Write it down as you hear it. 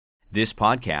This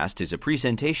podcast is a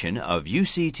presentation of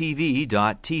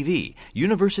UCTV.tv,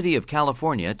 University of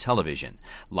California Television.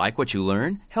 Like what you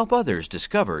learn? Help others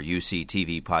discover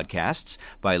UCTV podcasts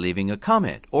by leaving a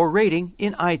comment or rating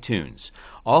in iTunes.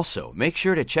 Also, make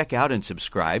sure to check out and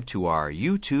subscribe to our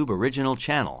YouTube original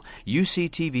channel,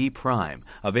 UCTV Prime,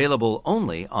 available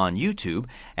only on YouTube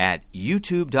at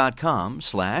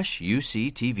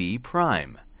youtube.com/UCTV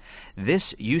Prime.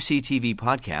 This UCTV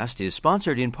podcast is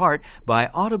sponsored in part by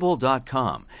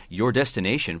Audible.com, your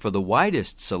destination for the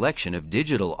widest selection of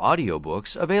digital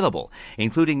audiobooks available,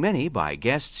 including many by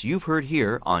guests you've heard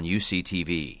here on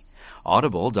UCTV.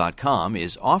 Audible.com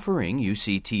is offering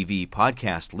UCTV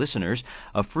podcast listeners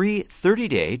a free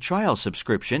 30-day trial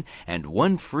subscription and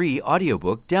one free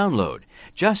audiobook download.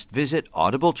 Just visit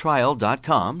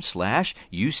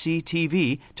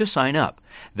audibletrial.com/UCTV to sign up.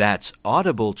 That's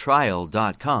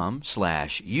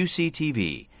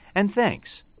audibletrial.com/UCTV. And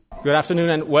thanks. Good afternoon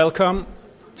and welcome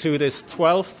to this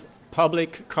 12th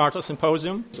public CARTA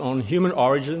Symposium on Human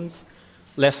Origins,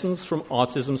 Lessons from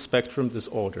Autism Spectrum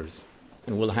Disorders.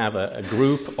 And we'll have a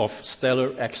group of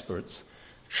stellar experts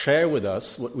share with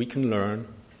us what we can learn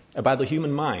about the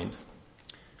human mind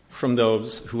from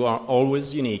those who are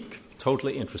always unique,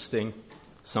 totally interesting,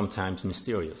 sometimes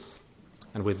mysterious.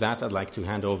 And with that, I'd like to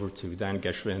hand over to Dan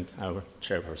Geschwind, our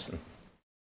chairperson.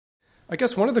 I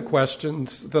guess one of the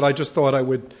questions that I just thought I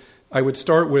would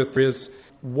start with is,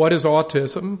 what is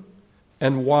autism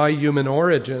and why human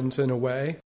origins in a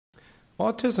way?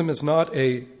 Autism is not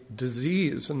a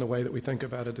disease in the way that we think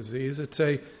about a disease. It's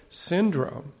a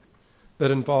syndrome that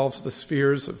involves the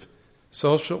spheres of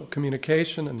social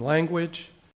communication and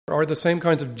language, are the same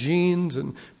kinds of genes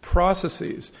and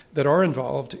processes that are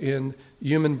involved in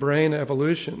human brain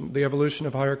evolution, the evolution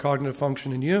of higher cognitive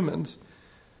function in humans.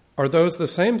 Are those the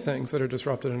same things that are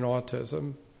disrupted in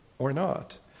autism or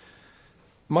not?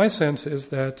 My sense is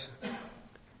that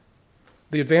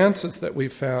the advances that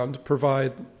we've found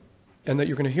provide, and that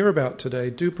you're going to hear about today,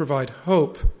 do provide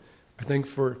hope, I think,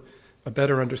 for a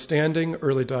better understanding,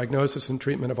 early diagnosis and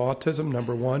treatment of autism,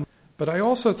 number one. But I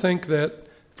also think that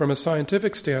from a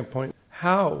scientific standpoint,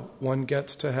 how one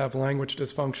gets to have language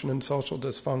dysfunction and social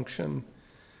dysfunction,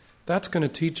 that's going to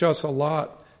teach us a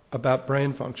lot about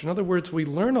brain function. In other words, we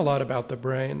learn a lot about the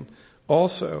brain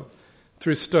also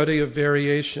through study of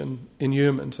variation in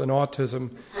humans, and autism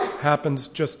happens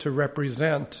just to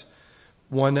represent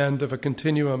one end of a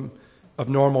continuum of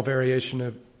normal variation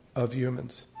of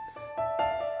humans.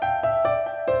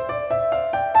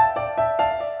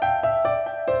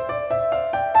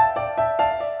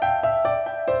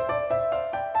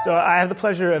 So I have the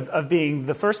pleasure of being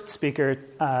the first speaker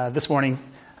this morning,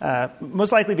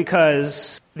 most likely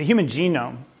because the human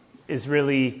genome is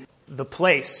really the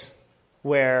place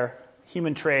where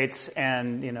human traits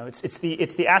and, it's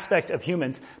the aspect of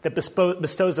humans that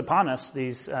bestows upon us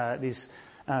these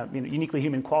uniquely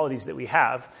human qualities that we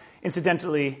have.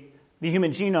 Incidentally, the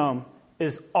human genome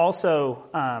is also,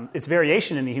 it's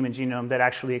variation in the human genome that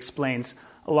actually explains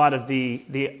a lot of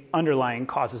the underlying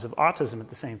causes of autism at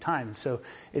the same time. So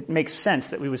it makes sense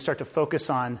that we would start to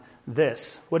focus on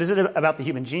this. What is it about the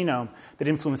human genome that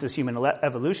influences human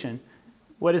evolution?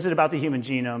 What is it about the human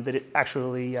genome that it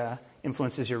actually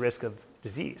influences your risk of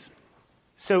disease?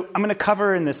 So I'm going to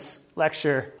cover in this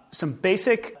lecture some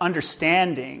basic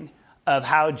understanding of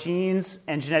how genes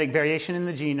and genetic variation in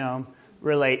the genome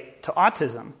relate to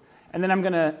autism. And then I'm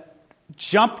going to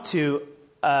jump to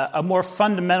a more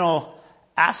fundamental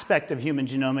aspect of human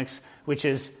genomics, which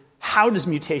is how does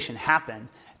mutation happen?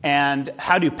 And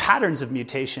how do patterns of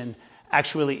mutation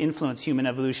actually influence human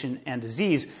evolution and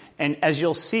disease? And as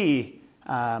you'll see,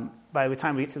 by the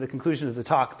time we get to the conclusion of the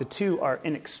talk, the two are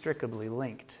inextricably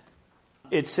linked.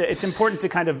 It's important to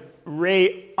kind of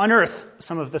unearth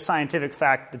some of the scientific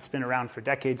fact that's been around for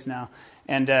decades now.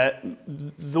 And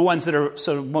the ones that are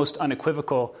sort of most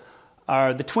unequivocal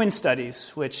are the twin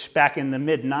studies, which back in the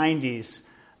mid-90s,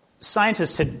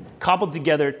 scientists had cobbled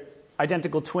together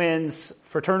identical twins,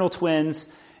 fraternal twins,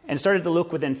 and started to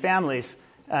look within families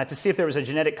to see if there was a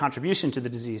genetic contribution to the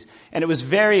disease. And it was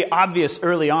very obvious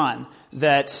early on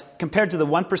that compared to the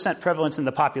 1% prevalence in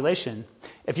the population,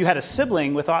 if you had a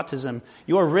sibling with autism,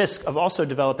 your risk of also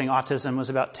developing autism was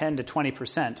about 10 to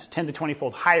 20%, 10 to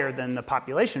 20-fold higher than the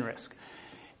population risk.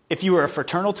 If you were a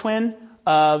fraternal twin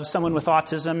of someone with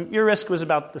autism, your risk was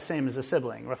about the same as a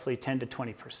sibling, roughly 10 to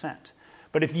 20%.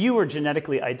 But if you were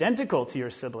genetically identical to your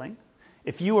sibling,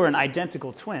 if you were an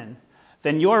identical twin,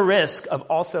 then your risk of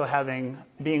also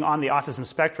being on the autism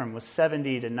spectrum was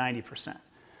 70 to 90%.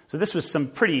 So this was some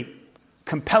pretty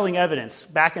compelling evidence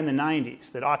back in the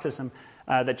 90s that autism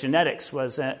that genetics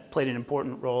played an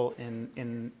important role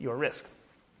in your risk.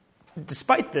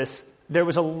 Despite this, there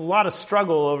was a lot of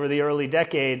struggle over the early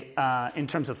decade in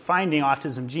terms of finding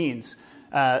autism genes.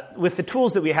 With the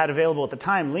tools that we had available at the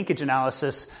time, linkage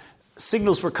analysis,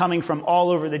 signals were coming from all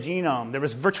over the genome. There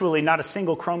was virtually not a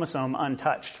single chromosome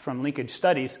untouched from linkage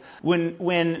studies. When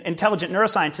intelligent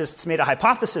neuroscientists made a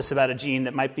hypothesis about a gene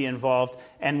that might be involved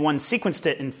and one sequenced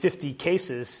it in 50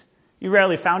 cases, you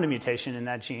rarely found a mutation in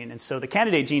that gene. And so the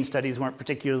candidate gene studies weren't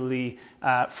particularly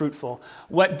fruitful.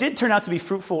 What did turn out to be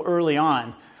fruitful early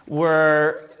on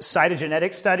were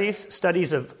cytogenetic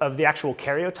studies of the actual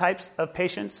karyotypes of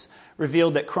patients,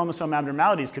 revealed that chromosome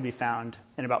abnormalities could be found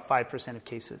in about 5% of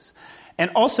cases.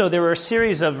 And also, there were a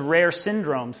series of rare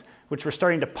syndromes which were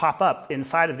starting to pop up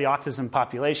inside of the autism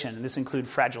population. And this include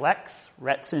Fragile X,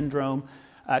 Rett syndrome,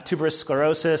 tuberous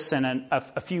sclerosis, and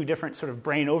a few different sort of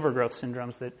brain overgrowth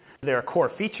syndromes that there are core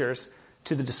features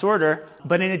to the disorder.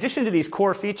 But in addition to these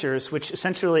core features, which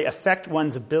essentially affect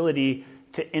one's ability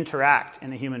to interact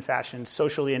in a human fashion,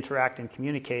 socially interact and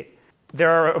communicate, there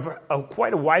are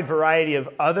quite a wide variety of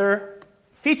other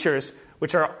features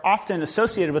which are often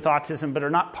associated with autism but are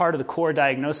not part of the core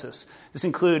diagnosis. This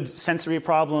includes sensory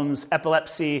problems,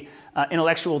 epilepsy,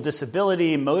 intellectual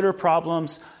disability, motor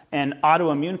problems, and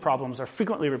autoimmune problems are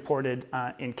frequently reported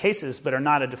in cases but are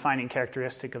not a defining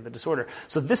characteristic of the disorder.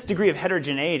 So this degree of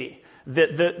heterogeneity,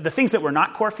 the things that were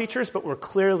not core features but were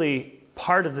clearly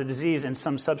part of the disease in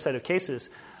some subset of cases,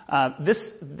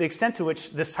 the extent to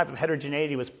which this type of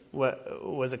heterogeneity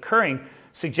was occurring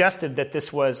suggested that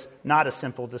this was not a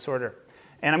simple disorder.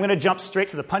 And I'm going to jump straight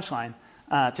to the punchline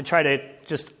to try to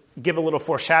just give a little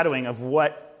foreshadowing of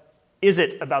what is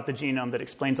it about the genome that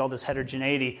explains all this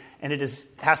heterogeneity, and it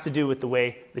has to do with the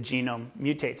way the genome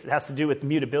mutates. It has to do with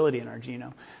mutability in our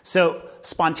genome. So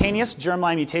spontaneous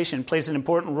germline mutation plays an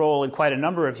important role in quite a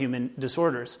number of human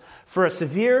disorders. For a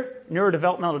severe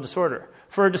neurodevelopmental disorder,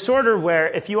 for a disorder where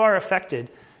if you are affected,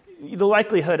 the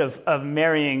likelihood of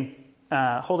marrying,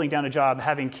 holding down a job,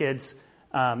 having kids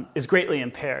is greatly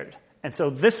impaired. And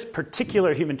so this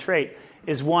particular human trait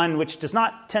is one which does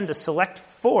not tend to select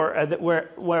for,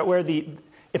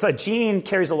 if a gene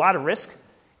carries a lot of risk,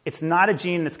 it's not a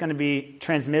gene that's going to be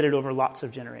transmitted over lots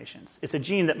of generations. It's a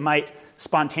gene that might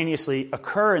spontaneously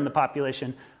occur in the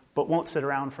population but won't sit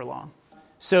around for long.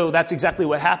 So that's exactly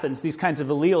what happens. These kinds of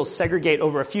alleles segregate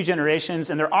over a few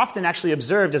generations, and they're often actually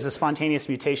observed as a spontaneous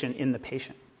mutation in the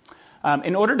patient.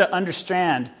 In order to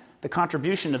understand the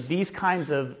contribution of these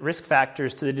kinds of risk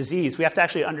factors to the disease, we have to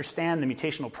actually understand the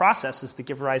mutational processes that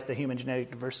give rise to human genetic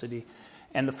diversity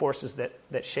and the forces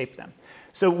that shape them.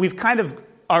 So we've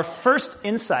our first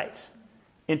insight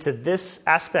into this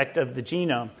aspect of the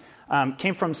genome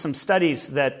came from some studies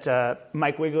that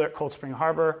Mike Wigler at Cold Spring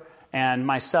Harbor and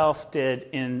myself did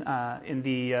in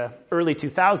the early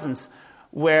 2000s,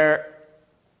 where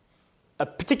a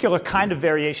particular kind of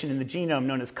variation in the genome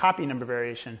known as copy number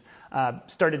variation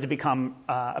started to become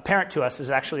apparent to us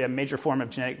as actually a major form of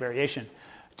genetic variation.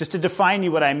 Just to define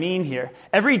you what I mean here,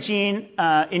 every gene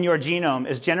in your genome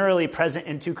is generally present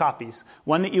in two copies,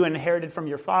 one that you inherited from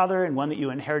your father and one that you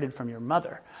inherited from your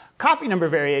mother. Copy number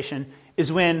variation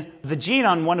is when the gene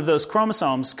on one of those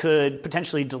chromosomes could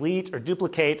potentially delete or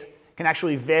duplicate, can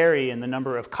actually vary in the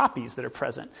number of copies that are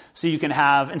present. So you can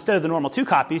have, instead of the normal 2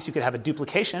 copies, you could have a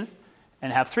duplication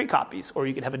and have 3 copies. Or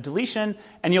you could have a deletion,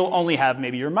 and you'll only have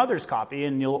maybe your mother's copy,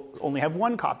 and you'll only have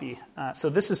 1 copy. So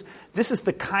this is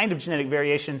the kind of genetic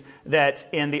variation that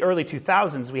in the early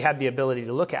 2000s we had the ability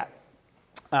to look at.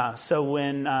 So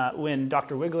when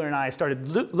Dr. Wigler and I started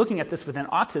looking at this within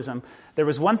autism, there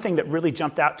was one thing that really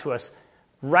jumped out to us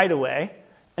right away,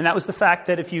 and that was the fact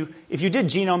that if you did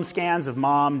genome scans of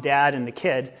mom, dad, and the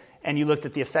kid, and you looked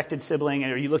at the affected sibling,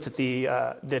 or you looked at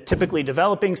the typically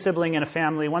developing sibling in a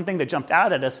family, one thing that jumped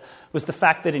out at us was the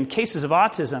fact that in cases of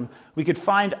autism, we could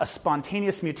find a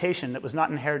spontaneous mutation that was not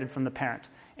inherited from the parent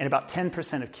in about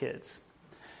 10% of kids.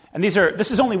 And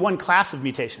this is only one class of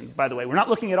mutation, by the way. We're not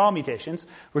looking at all mutations.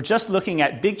 We're just looking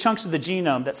at big chunks of the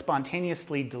genome that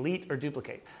spontaneously delete or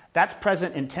duplicate. That's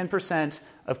present in 10%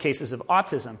 of cases of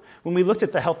autism. When we looked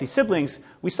at the healthy siblings,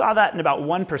 we saw that in about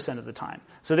 1% of the time.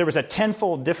 So there was a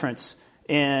tenfold difference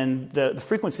in the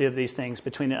frequency of these things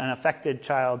between an affected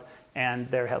child and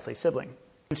their healthy sibling.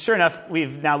 And sure enough,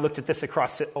 we've now looked at this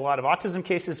across a lot of autism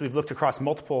cases. We've looked across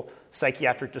multiple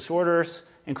psychiatric disorders,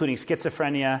 including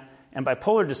schizophrenia and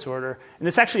bipolar disorder. And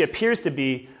this actually appears to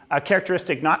be a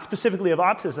characteristic not specifically of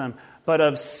autism, but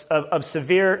of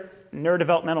severe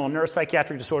neurodevelopmental and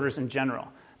neuropsychiatric disorders in general.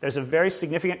 There's a very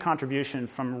significant contribution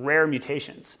from rare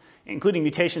mutations, including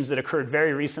mutations that occurred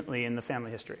very recently in the family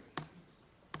history.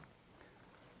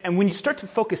 And when you start to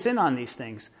focus in on these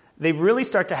things, they really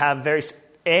start to have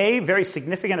very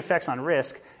significant effects on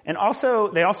risk, and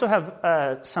they also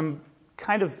have some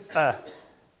kind of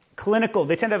clinical,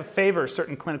 they tend to favor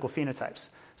certain clinical phenotypes.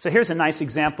 So here's a nice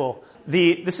example.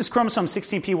 This is chromosome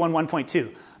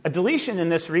 16p11.2. A deletion in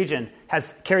this region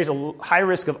carries a high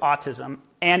risk of autism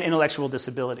and intellectual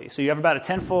disability. So you have about a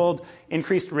 10-fold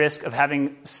increased risk of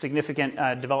having significant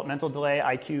developmental delay,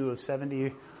 IQ of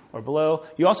 70 or below.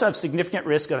 You also have significant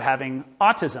risk of having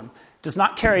autism. Does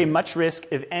not carry much risk,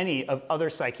 if any, of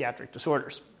other psychiatric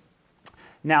disorders.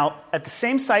 Now, at the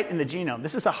same site in the genome,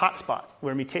 this is a hotspot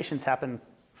where mutations happen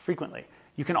frequently.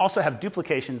 You can also have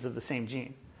duplications of the same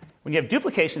gene. When you have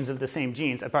duplications of the same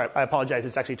genes, I apologize,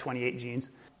 it's actually 28 genes,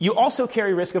 you also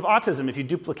carry risk of autism if you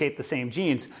duplicate the same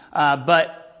genes.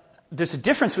 But there's a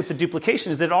difference with the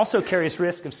duplication is that it also carries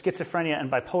risk of schizophrenia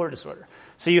and bipolar disorder.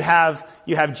 So you have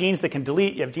genes that can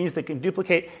delete, you have genes that can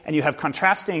duplicate, and you have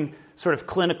contrasting sort of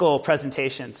clinical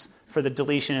presentations for the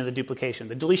deletion and the duplication.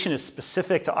 The deletion is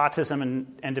specific to autism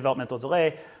and developmental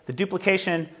delay. The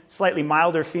duplication, slightly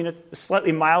milder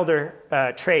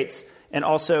traits, and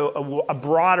also a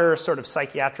broader sort of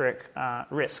psychiatric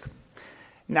risk.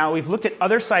 Now, we've looked at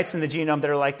other sites in the genome that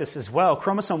are like this as well.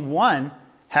 Chromosome 1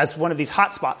 has one of these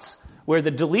hotspots where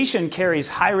the deletion carries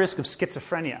high risk of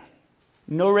schizophrenia,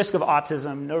 no risk of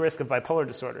autism, no risk of bipolar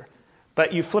disorder.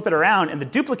 But you flip it around, and the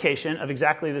duplication of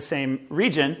exactly the same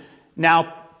region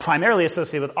now primarily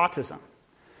associated with autism.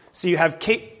 So you have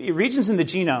regions in the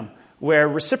genome where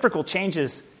reciprocal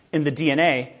changes in the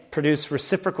DNA produce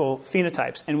reciprocal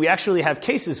phenotypes. And we actually have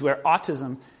cases where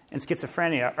autism and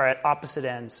schizophrenia are at opposite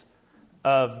ends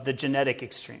of the genetic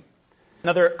extreme.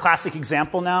 Another classic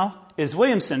example now is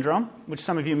Williams syndrome, which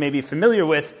some of you may be familiar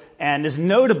with, and is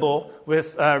notable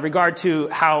with regard to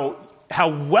how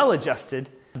well-adjusted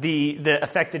the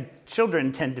affected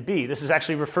children tend to be. This is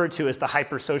actually referred to as the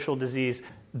hypersocial disease.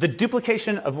 The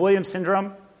duplication of Williams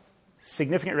syndrome,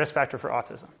 significant risk factor for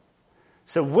autism.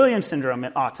 So Williams syndrome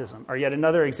and autism are yet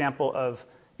another example of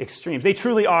extremes. They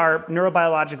truly are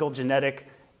neurobiological, genetic,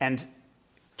 and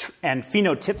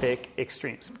phenotypic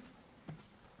extremes.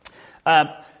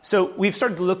 So we've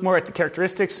started to look more at the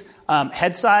characteristics.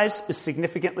 Head size is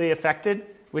significantly affected,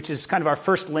 which is kind of our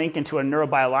first link into a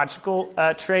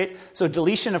neurobiological trait. So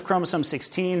deletion of chromosome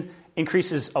 16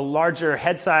 increases a larger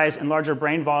head size and larger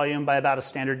brain volume by about a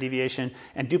standard deviation,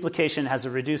 and duplication has a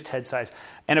reduced head size.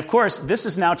 And of course, this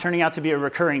is now turning out to be a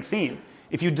recurring theme.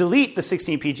 If you delete the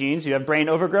 16p genes, you have brain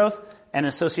overgrowth and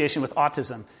association with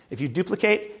autism. If you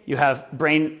duplicate, you have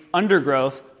brain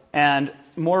undergrowth and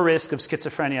more risk of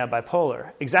schizophrenia,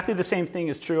 bipolar. Exactly the same thing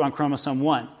is true on chromosome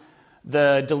 1.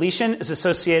 The deletion is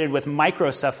associated with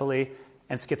microcephaly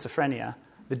and schizophrenia.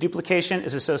 The duplication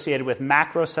is associated with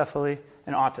macrocephaly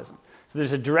and autism. So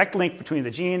there's a direct link between the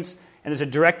genes, and there's a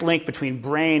direct link between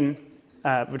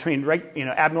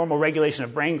abnormal regulation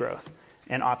of brain growth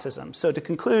and autism. So to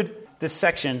conclude this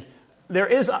section,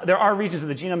 there are regions of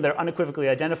the genome that are unequivocally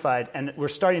identified, and we're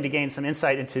starting to gain some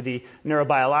insight into the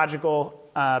neurobiological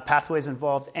pathways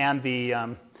involved and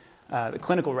the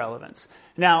clinical relevance.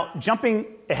 Now, jumping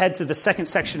ahead to the second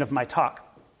section of my talk,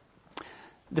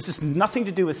 this has nothing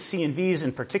to do with C and Vs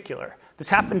in particular. This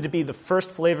happened to be the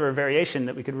first flavor of variation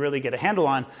that we could really get a handle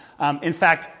on. In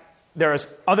fact, there are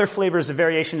other flavors of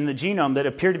variation in the genome that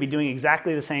appear to be doing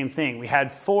exactly the same thing. We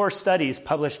had 4 studies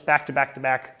published back to back to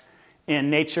back in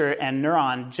Nature and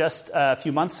Neuron just a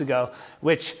few months ago,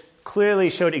 which clearly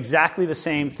showed exactly the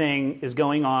same thing is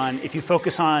going on if you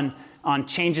focus on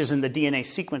changes in the DNA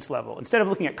sequence level. Instead of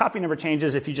looking at copy number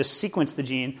changes, if you just sequence the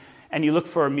gene and you look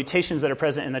for mutations that are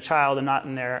present in the child and not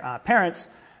in their parents,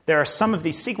 there are some of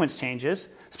these sequence changes,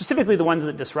 specifically the ones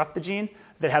that disrupt the gene,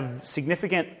 that have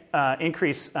significant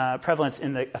increased prevalence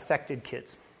in the affected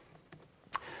kids.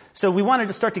 So we wanted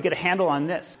to start to get a handle on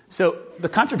this. So the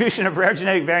contribution of rare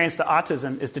genetic variants to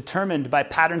autism is determined by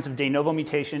patterns of de novo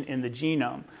mutation in the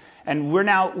genome. And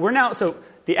so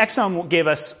the exome gave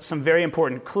us some very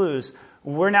important clues.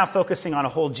 We're now focusing on a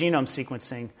whole genome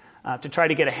sequencing to try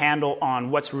to get a handle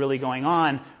on what's really going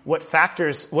on, what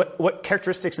factors, what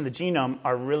characteristics in the genome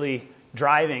are really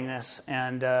driving this,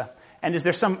 and is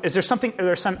there some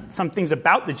things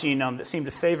about the genome that seem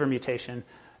to favor mutation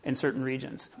in certain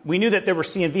regions. We knew that there were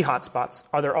C and V hotspots.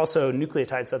 Are there also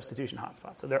nucleotide substitution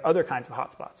hotspots? Are there other kinds of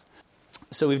hotspots?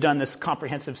 So we've done this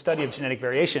comprehensive study of genetic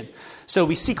variation. So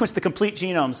we sequenced the complete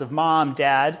genomes of mom,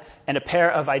 dad, and a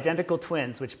pair of identical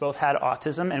twins, which both had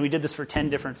autism, and we did this for 10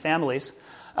 different families.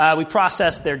 We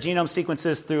processed their genome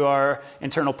sequences through our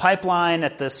internal pipeline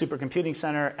at the Supercomputing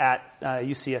Center at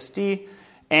UCSD,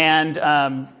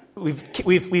 and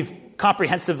we've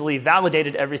comprehensively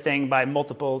validated everything by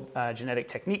multiple genetic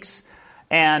techniques.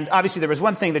 And obviously, there was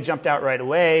one thing that jumped out right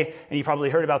away, and you probably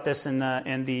heard about this in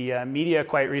the media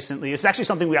quite recently. It's actually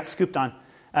something we got scooped on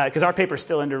because our paper is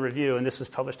still under review, and this was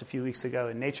published a few weeks ago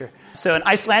in Nature. So an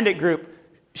Icelandic group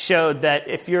showed that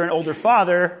if you're an older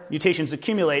father, mutations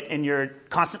accumulate in your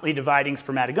constantly dividing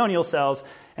spermatogonial cells,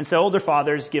 and so older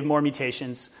fathers give more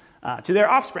mutations to their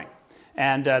offspring.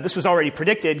 And this was already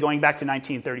predicted going back to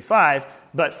 1935,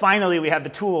 but finally we have the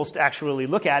tools to actually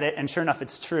look at it, and sure enough,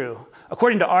 it's true.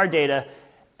 According to our data,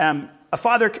 a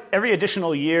father, every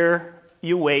additional year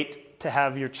you wait to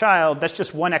have your child, that's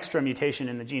just one extra mutation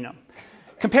in the genome,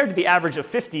 compared to the average of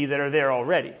 50 that are there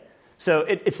already. So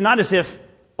it's not as if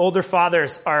older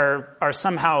fathers are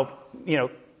somehow,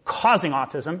 causing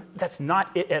autism. That's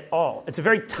not it at all. It's a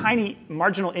very tiny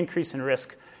marginal increase in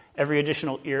risk every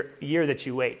additional year that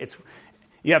you wait.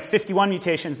 You have 51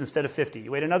 mutations instead of 50.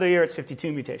 You wait another year, it's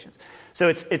 52 mutations. So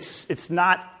it's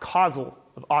not causal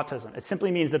of autism. It simply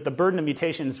means that the burden of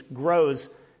mutations grows,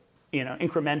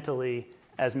 incrementally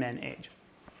as men age.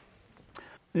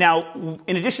 Now,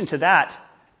 in addition to that,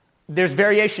 there's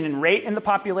variation in rate in the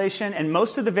population, and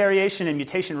most of the variation in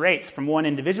mutation rates from one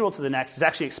individual to the next is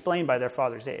actually explained by their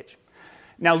father's age.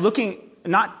 Now, not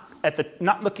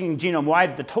looking genome-wide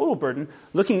at the total burden,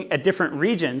 looking at different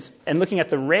regions and looking at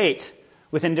the rate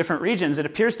within different regions, it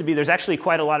appears to be there's actually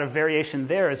quite a lot of variation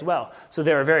there as well. So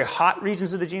there are very hot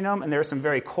regions of the genome, and there are some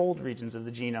very cold regions of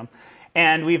the genome.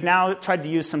 And we've now tried to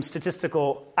use some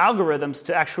statistical algorithms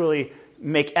to actually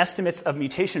make estimates of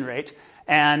mutation rate,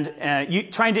 and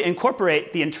trying to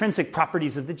incorporate the intrinsic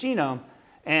properties of the genome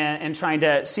and trying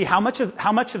to see how much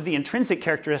of the intrinsic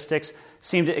characteristics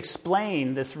seem to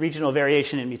explain this regional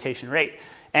variation in mutation rate.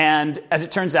 And as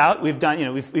it turns out,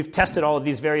 we've tested all of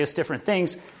these various different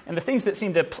things, and the things that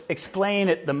seem to explain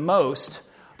it the most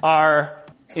are,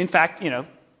 in fact,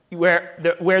 where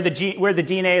the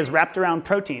DNA is wrapped around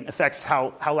protein affects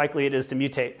how likely it is to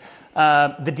mutate.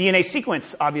 The DNA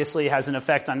sequence obviously has an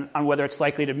effect on whether it's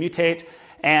likely to mutate,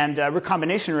 and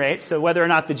recombination rate, so whether or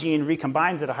not the gene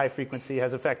recombines at a high frequency,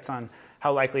 has effects on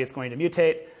how likely it's going to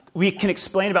mutate. We can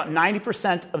explain about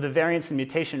 90% of the variance in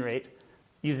mutation rate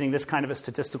using this kind of a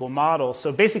statistical model.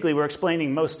 So basically, we're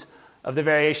explaining most of the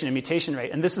variation in mutation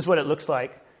rate, and this is what it looks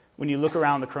like when you look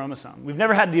around the chromosome. We've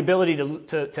never had the ability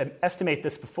to estimate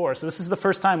this before, so this is the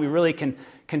first time we really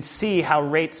can see how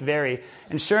rates vary.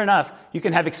 And sure enough, you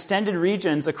can have extended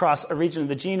regions across a region of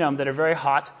the genome that are very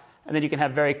hot, and then you can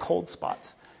have very cold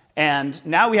spots. And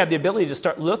now we have the ability to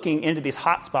start looking into these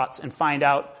hot spots and find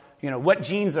out what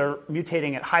genes are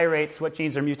mutating at high rates, what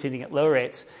genes are mutating at low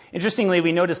rates. Interestingly,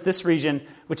 we noticed this region,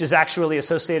 which is actually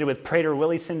associated with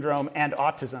Prader-Willi syndrome and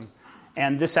autism,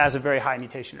 and this has a very high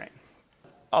mutation rate.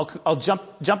 I'll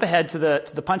jump ahead to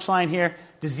the punchline here.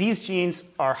 Disease genes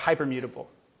are hypermutable.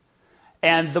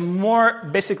 And the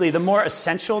more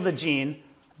essential the gene,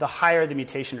 the higher the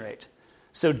mutation rate.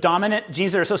 So dominant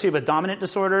genes that are associated with dominant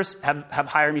disorders have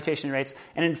higher mutation rates,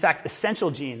 and in fact,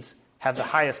 essential genes have the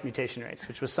highest mutation rates,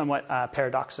 which was somewhat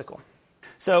paradoxical.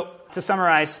 So to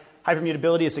summarize,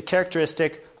 hypermutability is a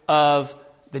characteristic of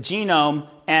the genome,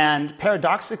 and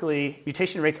paradoxically,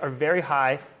 mutation rates are very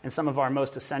high in some of our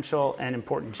most essential and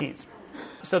important genes.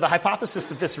 So the hypothesis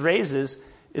that this raises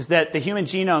is that the human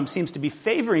genome seems to be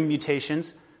favoring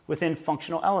mutations within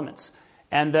functional elements.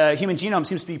 And the human genome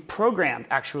seems to be programmed,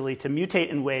 actually, to mutate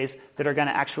in ways that are going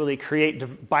to actually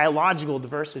create biological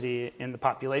diversity in the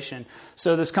population.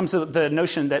 So this comes to the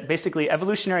notion that basically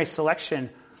evolutionary selection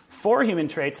for human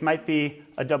traits might be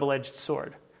a double-edged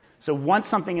sword. So once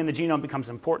something in the genome becomes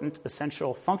important,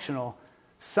 essential, functional,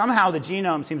 somehow the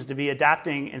genome seems to be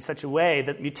adapting in such a way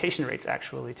that mutation rates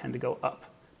actually tend to go up,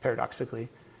 paradoxically,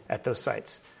 at those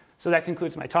sites. So that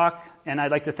concludes my talk, and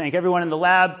I'd like to thank everyone in the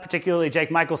lab, particularly Jake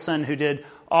Michelson, who did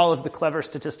all of the clever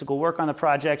statistical work on the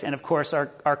project, and of course our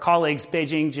colleagues,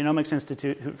 Beijing Genomics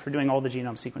Institute, for doing all the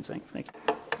genome sequencing. Thank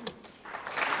you.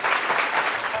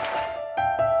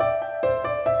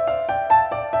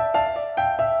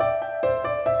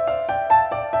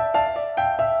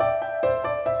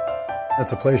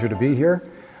 It's a pleasure to be here.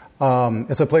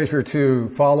 It's a pleasure to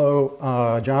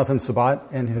follow Jonathan Sebat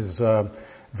and his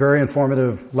very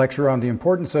informative lecture on the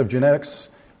importance of genetics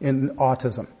in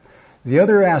autism. The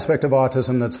other aspect of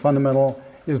autism that's fundamental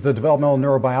is the developmental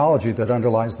neurobiology that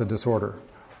underlies the disorder.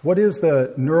 What is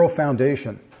the neural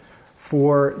foundation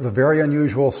for the very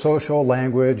unusual social,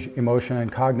 language, emotion, and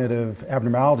cognitive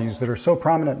abnormalities that are so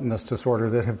prominent in this disorder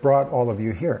that have brought all of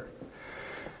you here?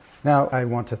 Now, I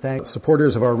want to thank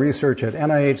supporters of our research at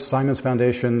NIH, Simons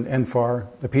Foundation, NFAR,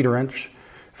 the Peter Ench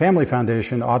Family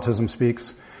Foundation, Autism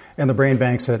Speaks, and the brain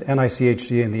banks at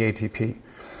NICHD and the ATP,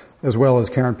 as well as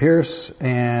Karen Pierce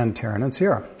and Taryn and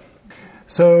Sierra.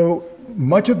 So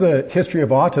much of the history of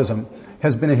autism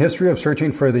has been a history of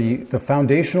searching for the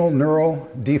foundational neural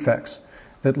defects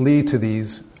that lead to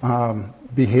these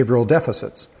behavioral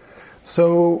deficits.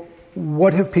 So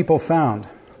what have people found?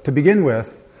 To begin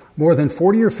with, more than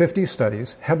 40 or 50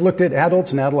 studies have looked at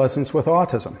adults and adolescents with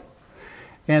autism.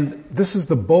 And this is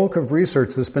the bulk of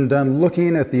research that's been done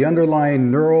looking at the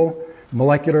underlying neural,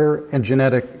 molecular, and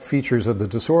genetic features of the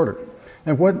disorder.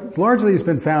 And what largely has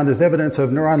been found is evidence of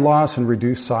neuron loss and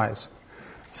reduced size.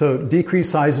 So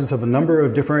decreased sizes of a number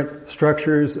of different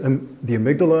structures, the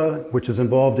amygdala, which is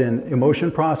involved in emotion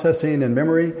processing and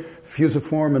memory,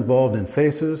 fusiform involved in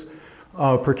faces,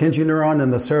 Purkinje neuron in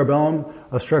the cerebellum,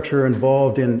 a structure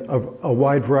involved in a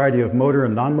wide variety of motor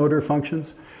and non-motor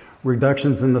functions,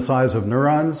 reductions in the size of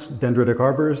neurons, dendritic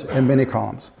arbors, and mini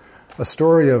columns. A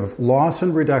story of loss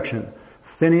and reduction,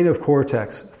 thinning of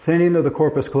cortex, thinning of the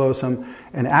corpus callosum,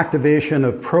 and activation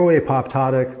of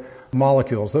pro-apoptotic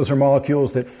molecules. Those are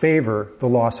molecules that favor the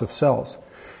loss of cells.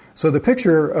 So the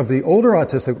picture of the older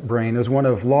autistic brain is one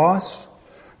of loss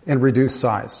and reduced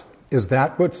size. Is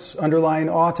that what's underlying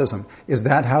autism? Is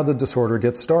that how the disorder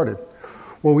gets started?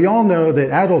 Well, we all know that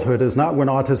adulthood is not when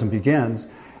autism begins.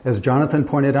 As Jonathan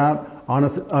pointed out,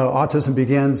 autism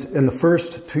begins in the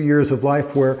first 2 years of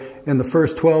life, where in the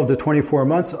first 12 to 24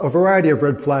 months, a variety of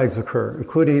red flags occur,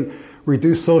 including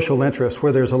reduced social interest,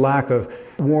 where there's a lack of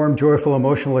warm, joyful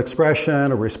emotional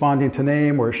expression, or responding to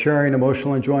name, or sharing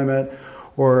emotional enjoyment,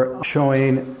 or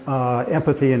showing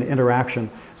empathy and interaction.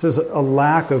 So there's a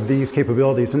lack of these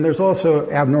capabilities. And there's also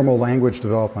abnormal language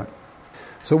development.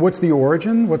 So what's the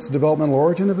origin? What's the developmental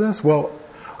origin of this? Well,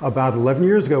 about 11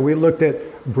 years ago, we looked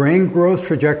at brain growth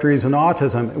trajectories in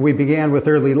autism. We began with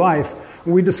early life,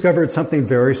 and we discovered something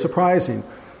very surprising.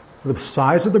 The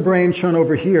size of the brain shown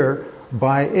over here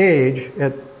by age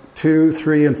at 2,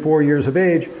 3, and 4 years of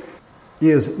age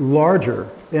is larger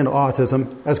in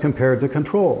autism as compared to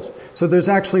controls. So there's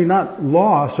actually not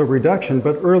loss or reduction,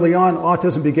 but early on,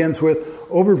 autism begins with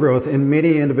overgrowth in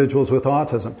many individuals with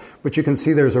autism. But you can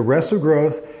see there's arrested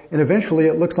growth, and eventually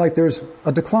it looks like there's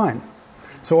a decline.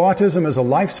 So autism is a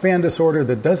lifespan disorder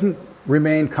that doesn't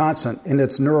remain constant in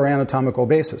its neuroanatomical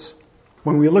basis.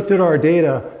 When we looked at our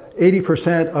data,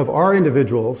 80% of our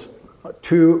individuals,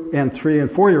 2 and 3 and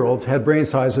 4-year-olds, had brain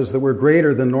sizes that were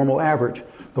greater than normal average,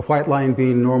 the white line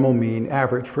being normal mean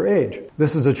average for age.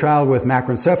 This is a child with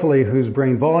macroencephaly whose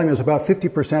brain volume is about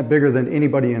 50% bigger than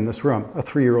anybody in this room, a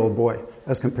 3-year-old boy,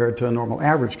 as compared to a normal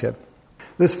average kid.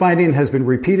 This finding has been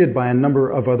repeated by a number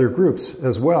of other groups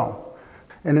as well.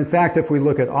 And in fact, if we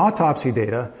look at autopsy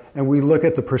data and we look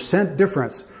at the percent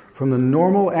difference from the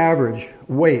normal average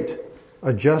weight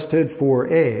adjusted for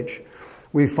age,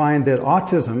 we find that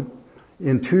autism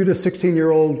in 2 to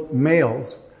 16-year-old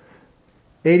males,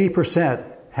 80%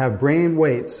 have brain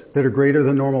weights that are greater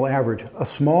than normal average. A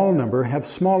small number have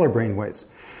smaller brain weights.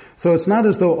 So it's not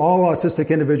as though all autistic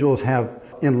individuals have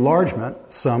enlargement,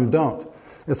 some don't.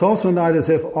 It's also not as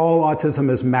if all autism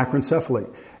is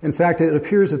macroencephaly. In fact, it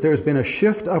appears that there's been a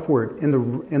shift upward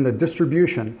in the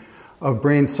distribution of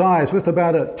brain size with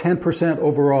about a 10%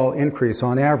 overall increase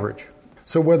on average.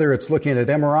 So whether it's looking at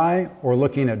MRI or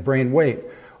looking at brain weight,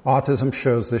 autism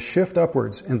shows this shift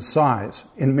upwards in size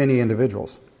in many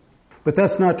individuals. But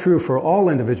that's not true for all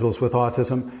individuals with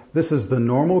autism. This is the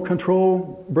normal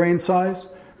control brain size.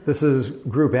 This is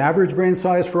group average brain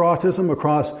size for autism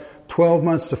across 12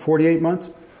 months to 48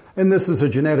 months. And this is a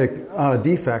genetic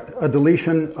defect, a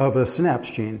deletion of a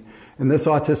synapse gene. In this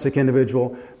autistic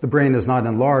individual, the brain is not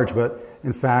enlarged, but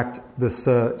in fact, this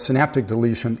synaptic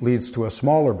deletion leads to a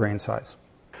smaller brain size.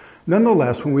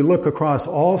 Nonetheless, when we look across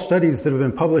all studies that have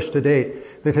been published to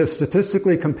date that have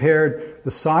statistically compared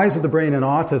the size of the brain in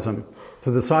autism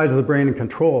to the size of the brain in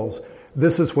controls,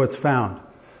 this is what's found.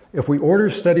 If we order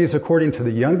studies according to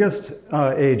the youngest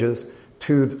ages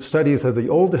to studies of the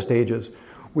oldest ages,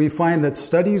 we find that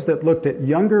studies that looked at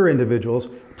younger individuals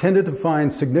tended to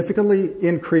find significantly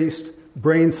increased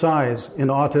brain size in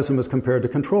autism as compared to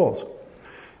controls.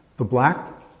 The black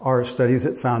are studies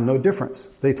that found no difference.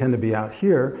 They tend to be out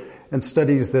here, and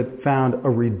studies that found a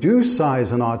reduced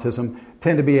size in autism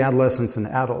tend to be adolescents and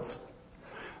adults.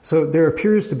 So there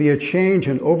appears to be a change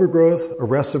in overgrowth,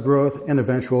 arrestive growth, and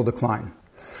eventual decline.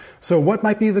 So what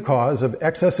might be the cause of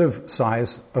excessive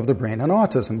size of the brain in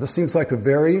autism? This seems like a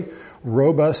very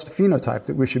robust phenotype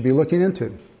that we should be looking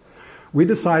into. We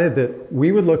decided that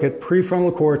we would look at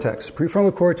prefrontal cortex.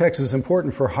 Prefrontal cortex is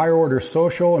important for higher order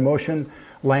social, emotion,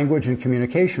 language, and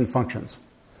communication functions.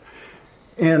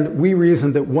 And we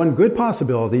reasoned that one good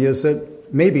possibility is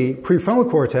that maybe prefrontal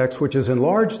cortex, which is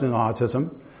enlarged in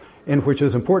autism, and which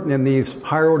is important in these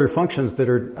higher order functions that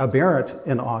are aberrant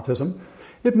in autism,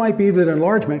 it might be that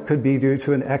enlargement could be due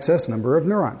to an excess number of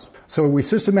neurons. So we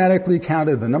systematically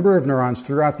counted the number of neurons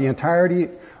throughout the entirety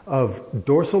of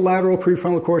dorsolateral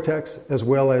prefrontal cortex as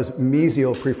well as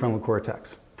mesial prefrontal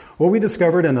cortex. What we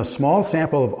discovered in a small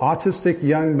sample of autistic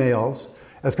young males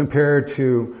as compared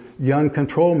to young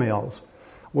control males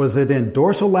was that in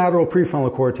dorsolateral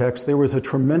prefrontal cortex there was a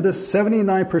tremendous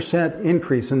 79%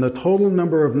 increase in the total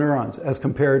number of neurons as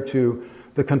compared to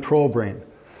the control brain.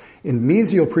 In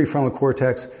mesial prefrontal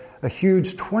cortex, a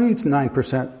huge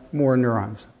 29% more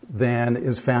neurons than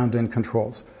is found in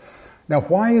controls. Now,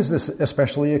 why is this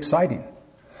especially exciting?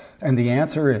 And the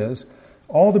answer is,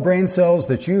 all the brain cells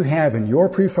that you have in your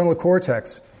prefrontal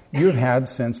cortex, you've had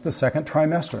since the second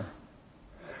trimester.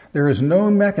 There is no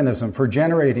mechanism for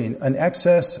generating an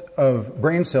excess of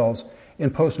brain cells in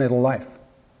postnatal life.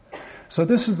 So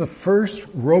this is the first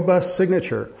robust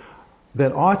signature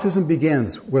that autism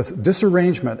begins with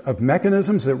disarrangement of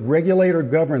mechanisms that regulate or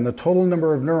govern the total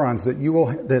number of neurons that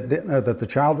the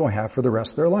child will have for the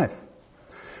rest of their life.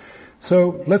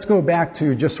 So let's go back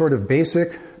to just sort of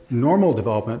basic normal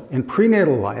development. In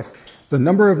prenatal life, the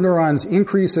number of neurons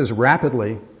increases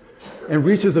rapidly and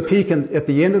reaches a peak at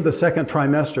the end of the second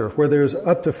trimester, where there's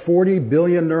up to 40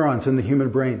 billion neurons in the human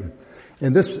brain.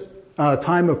 And this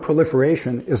time of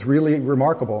proliferation is really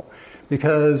remarkable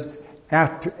because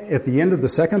at the end of the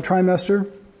second trimester,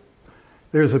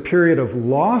 there's a period of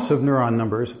loss of neuron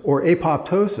numbers, or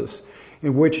apoptosis,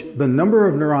 in which the number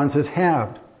of neurons is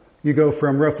halved. You go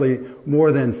from roughly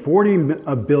more than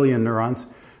 40 billion neurons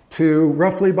to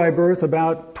roughly by birth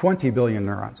about 20 billion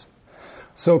neurons.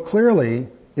 So clearly,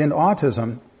 in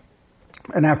autism,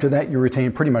 and after that you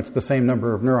retain pretty much the same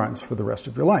number of neurons for the rest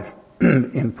of your life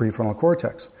in prefrontal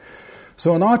cortex.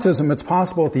 So in autism, it's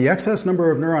possible that the excess number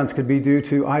of neurons could be due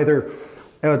to either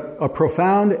a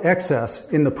profound excess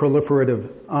in the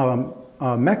proliferative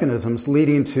mechanisms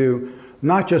leading to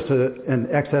not just an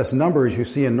excess number as you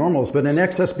see in normals, but an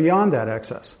excess beyond that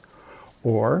excess.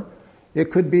 Or it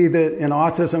could be that in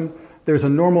autism, there's a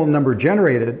normal number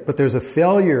generated, but there's a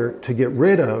failure to get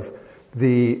rid of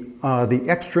the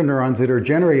extra neurons that are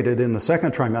generated in the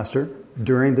second trimester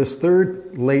during this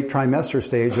third late trimester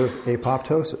stage of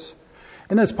apoptosis.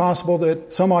 And it's possible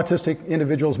that some autistic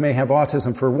individuals may have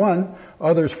autism for one,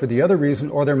 others for the other reason,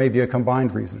 or there may be a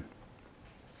combined reason.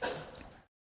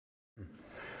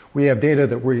 We have data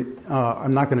that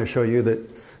I'm not going to show you that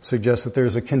suggests that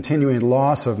there's a continuing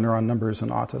loss of neuron numbers in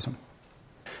autism.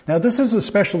 Now, this is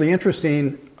especially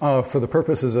interesting for the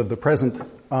purposes of the present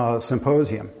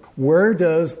symposium. Where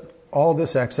does all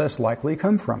this excess likely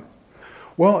come from?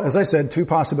 Well, as I said, two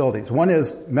possibilities. One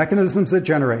is mechanisms that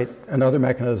generate and other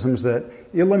mechanisms that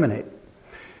eliminate.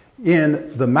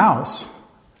 In the mouse,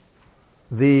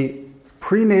 the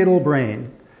prenatal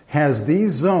brain has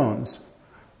these zones,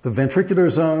 the ventricular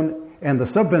zone and the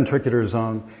subventricular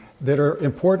zone, that are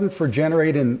important for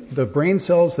generating the brain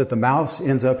cells that the mouse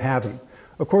ends up having.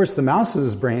 Of course, the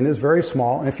mouse's brain is very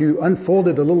small, and if you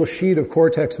unfolded a little sheet of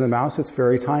cortex in the mouse, it's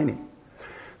very tiny.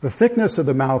 The thickness of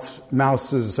the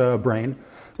mouse's brain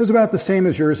is about the same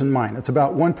as yours and mine. It's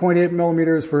about 1.8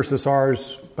 millimeters versus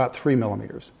ours, about 3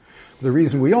 millimeters. The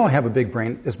reason we all have a big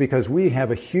brain is because we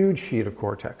have a huge sheet of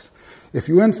cortex. If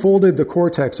you unfolded the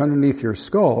cortex underneath your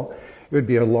skull, it would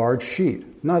be a large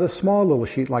sheet, not a small little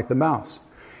sheet like the mouse.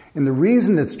 And the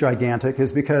reason it's gigantic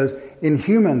is because in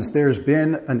humans there's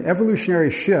been an evolutionary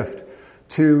shift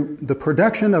to the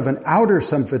production of an outer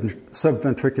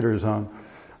subventricular zone.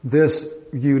 This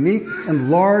unique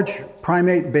and large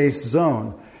primate-based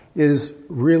zone is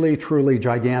really, truly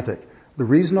gigantic. The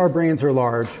reason our brains are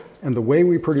large and the way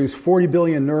we produce 40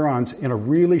 billion neurons in a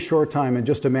really short time, in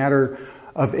just a matter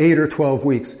of 8 or 12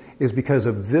 weeks, is because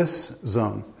of this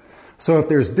zone. So if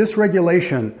there's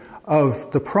dysregulation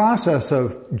of the process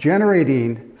of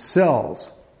generating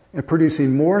cells and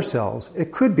producing more cells,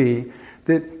 it could be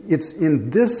that it's in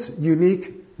this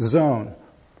unique zone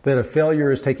that a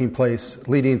failure is taking place,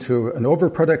 leading to an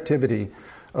overproductivity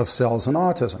of cells in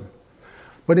autism.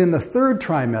 But in the third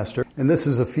trimester, and this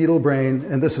is a fetal brain,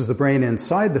 and this is the brain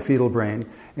inside the fetal brain,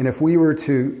 and if we were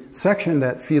to section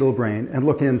that fetal brain and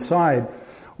look inside,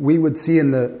 we would see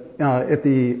at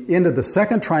the end of the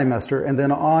second trimester and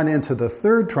then on into the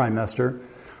third trimester,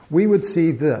 we would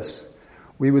see this.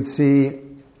 We would see,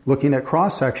 looking at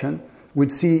cross-section,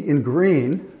 we'd see in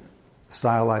green,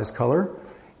 stylized color,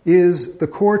 is the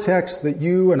cortex that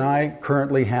you and I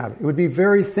currently have. It would be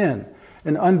very thin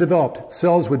and undeveloped.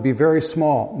 Cells would be very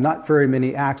small, not very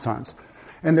many axons.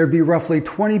 And there'd be roughly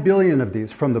 20 billion of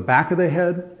these from the back of the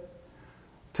head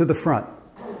to the front.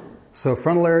 So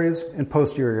frontal areas and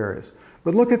posterior areas.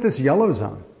 But look at this yellow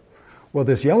zone. Well,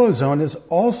 this yellow zone is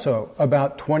also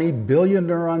about 20 billion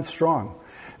neurons strong.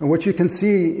 And what you can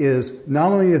see is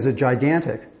not only is it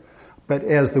gigantic, but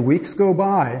as the weeks go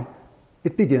by,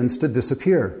 it begins to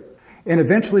disappear. And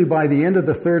eventually, by the end of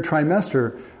the third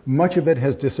trimester, much of it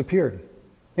has disappeared.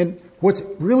 And what's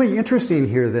really interesting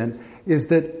here, then, is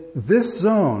that this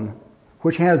zone,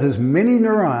 which has as many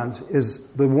neurons as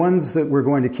the ones that we're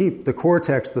going to keep, the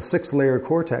cortex, the 6-layer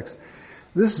cortex,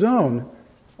 this zone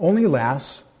only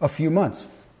lasts a few months.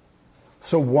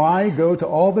 So why go to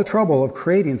all the trouble of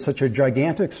creating such a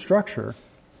gigantic structure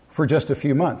for just a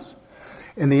few months?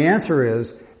 And the answer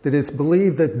is that it's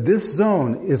believed that this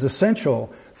zone is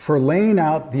essential for laying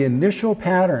out the initial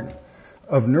pattern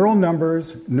of neural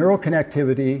numbers, neural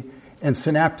connectivity, and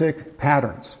synaptic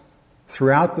patterns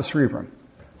throughout the cerebrum,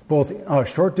 both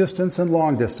short distance and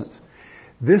long distance.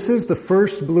 This is the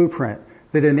first blueprint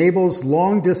that enables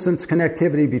long-distance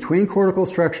connectivity between cortical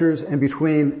structures and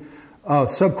between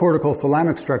subcortical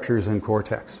thalamic structures in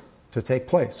cortex to take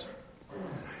place.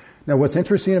 Now, what's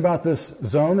interesting about this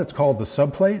zone, it's called the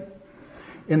subplate.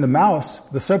 In the mouse,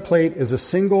 the subplate is a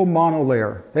single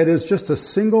monolayer. That is just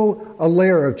a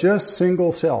layer of just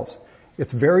single cells.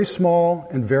 It's very small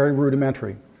and very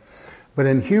rudimentary. But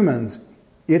in humans,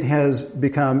 it has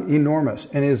become enormous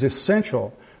and is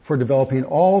essential for developing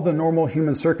all the normal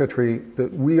human circuitry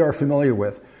that we are familiar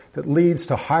with that leads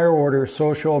to higher order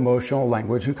social, emotional,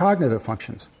 language, and cognitive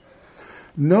functions.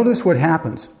 Notice what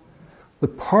happens. The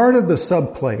part of the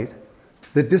subplate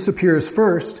that disappears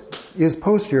first is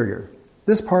posterior.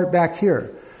 This part back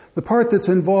here, the part that's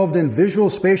involved in visual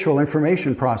spatial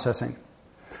information processing.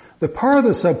 The part of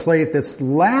the subplate that's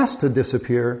last to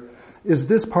disappear is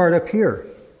this part up here.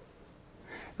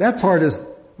 That part is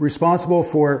responsible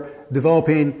for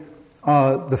developing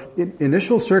the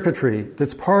initial circuitry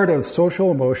that's part of social,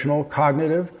 emotional,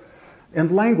 cognitive, and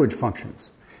language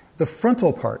functions. The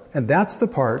frontal part, and that's the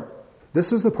part,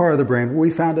 this is the part of the brain where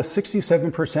we found a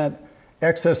 67%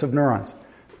 excess of neurons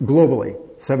globally.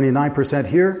 79%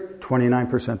 here,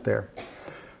 29% there.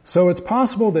 So it's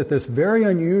possible that this very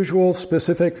unusual,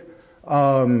 specific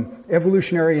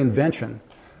evolutionary invention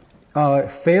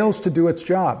fails to do its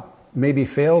job, maybe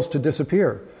fails to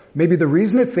disappear. Maybe the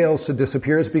reason it fails to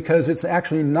disappear is because it's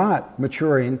actually not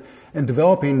maturing and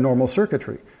developing normal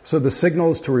circuitry. So the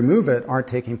signals to remove it aren't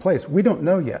taking place. We don't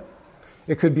know yet.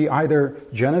 It could be either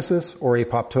genesis or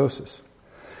apoptosis.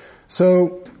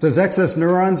 So does excess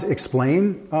neurons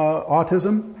explain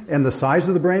autism and the size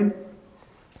of the brain?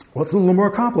 Well, it's a little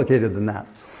more complicated than that.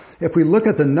 If we look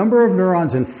at the number of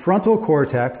neurons in frontal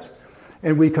cortex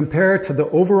and we compare it to the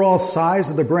overall size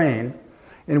of the brain,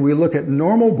 and we look at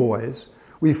normal boys,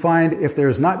 we find if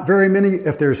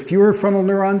there's fewer frontal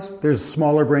neurons, there's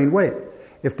smaller brain weight.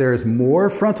 If there's more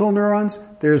frontal neurons,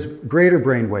 there's greater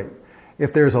brain weight.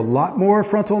 If there's a lot more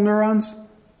frontal neurons,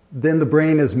 then the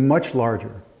brain is much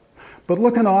larger. But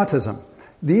look at autism.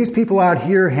 These people out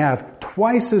here have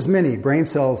twice as many brain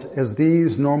cells as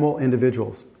these normal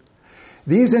individuals.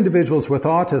 These individuals with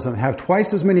autism have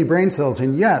twice as many brain cells,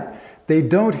 and yet they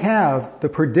don't have the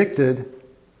predicted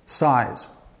size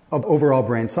of overall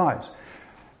brain size.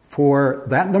 For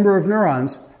that number of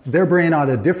neurons, their brain ought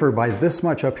to differ by this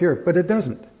much up here, but it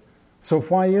doesn't. So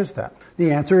why is that?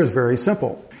 The answer is very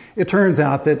simple. It turns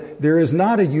out that there is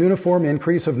not a uniform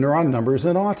increase of neuron numbers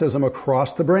in autism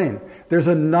across the brain. There's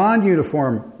a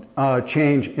non-uniform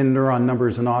change in neuron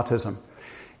numbers in autism.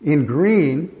 In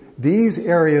green, these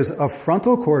areas of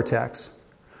frontal cortex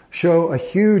show a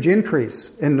huge increase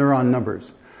in neuron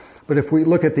numbers. But if we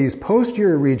look at these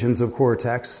posterior regions of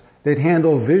cortex that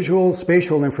handle visual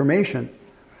spatial information,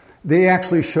 they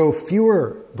actually show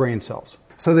fewer brain cells.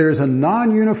 So there's a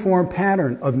non-uniform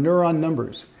pattern of neuron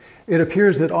numbers. It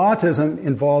appears that autism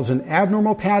involves an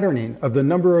abnormal patterning of the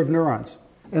number of neurons.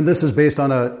 And this is based on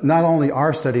not only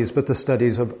our studies, but the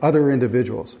studies of other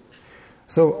individuals.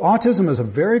 So autism is a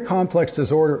very complex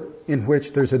disorder in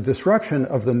which there's a disruption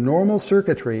of the normal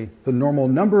circuitry, the normal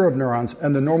number of neurons,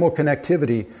 and the normal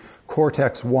connectivity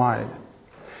cortex-wide.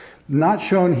 Not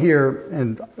shown here,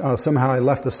 and somehow I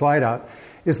left the slide out,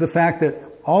 is the fact that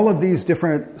all of these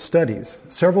different studies,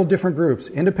 several different groups,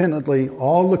 independently,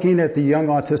 all looking at the young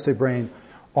autistic brain,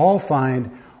 all find,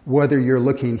 whether you're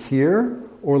looking here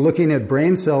or looking at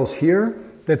brain cells here,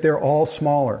 that they're all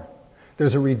smaller.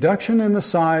 There's a reduction in the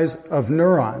size of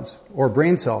neurons or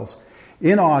brain cells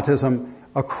in autism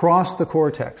across the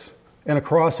cortex and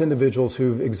across individuals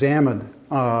who've examined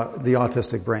the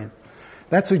autistic brain.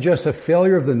 That suggests a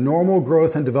failure of the normal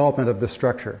growth and development of the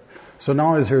structure. So not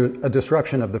only is there a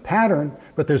disruption of the pattern,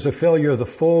 but there's a failure of the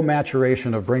full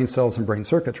maturation of brain cells and brain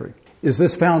circuitry. Is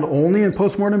this found only in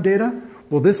postmortem data?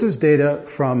 Well, this is data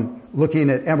from looking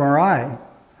at MRI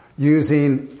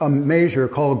using a measure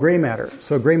called gray matter.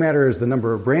 So gray matter is the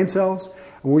number of brain cells.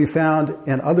 What we found,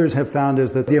 and others have found,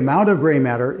 is that the amount of gray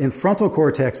matter in frontal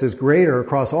cortex is greater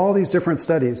across all these different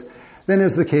studies than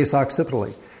is the case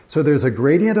occipitally. So there's a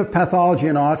gradient of pathology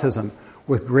in autism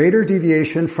with greater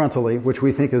deviation frontally, which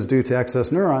we think is due to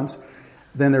excess neurons,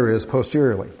 than there is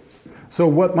posteriorly. So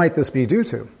what might this be due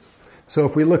to? So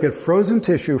if we look at frozen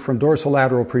tissue from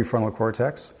dorsolateral prefrontal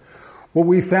cortex, what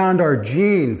we found are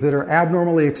genes that are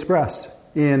abnormally expressed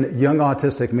in young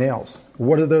autistic males.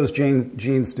 What do those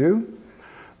genes do?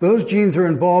 Those genes are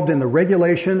involved in the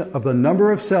regulation of the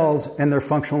number of cells and their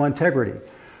functional integrity.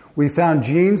 We found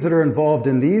genes that are involved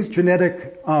in these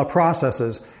genetic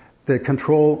processes that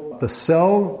control the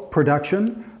cell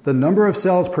production, the number of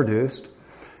cells produced,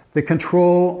 that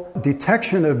control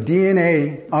detection of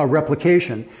DNA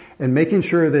replication, and making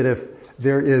sure that if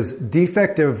there is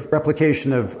defective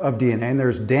replication of DNA and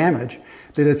there's damage,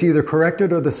 that it's either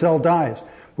corrected or the cell dies.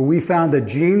 But we found that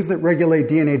genes that regulate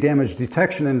DNA damage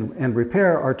detection and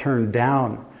repair are turned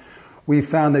down. We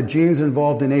found that genes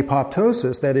involved in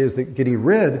apoptosis, that is, getting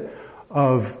rid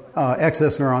of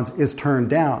excess neurons, is turned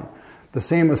down. The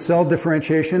same with cell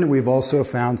differentiation. We've also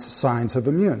found signs of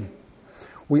immune.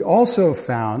 We also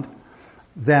found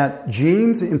that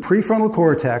genes in prefrontal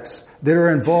cortex that are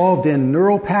involved in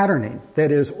neural patterning,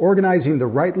 that is, organizing the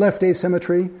right-left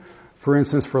asymmetry, for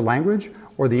instance, for language,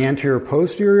 or the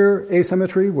anterior-posterior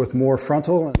asymmetry with more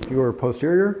frontal and fewer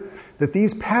posterior, that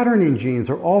these patterning genes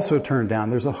are also turned down.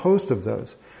 There's a host of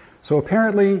those. So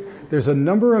apparently, there's a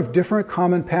number of different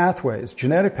common pathways,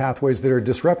 genetic pathways, that are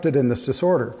disrupted in this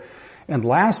disorder. And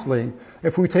lastly,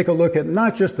 if we take a look at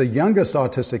not just the youngest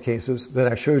autistic cases that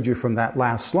I showed you from that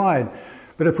last slide,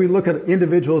 but if we look at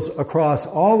individuals across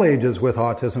all ages with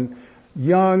autism,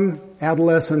 young,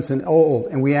 adolescents, and old,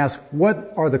 and we ask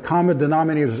what are the common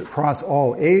denominators across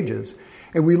all ages,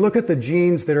 and we look at the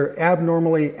genes that are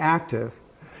abnormally active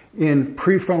in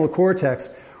prefrontal cortex,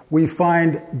 we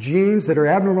find genes that are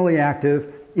abnormally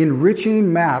active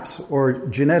enriching maps or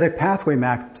genetic pathway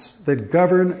maps that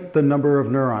govern the number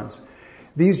of neurons.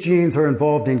 These genes are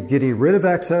involved in getting rid of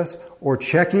excess or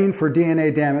checking for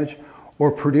DNA damage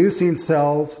or producing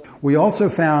cells. We also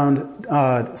found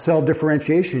cell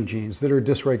differentiation genes that are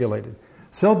dysregulated.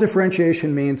 Cell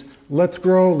differentiation means let's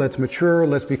grow, let's mature,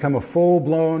 let's become a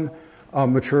full-blown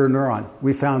mature neuron.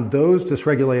 We found those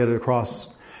dysregulated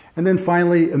across. And then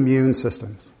finally, immune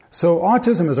systems. So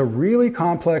autism is a really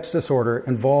complex disorder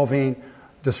involving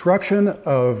disruption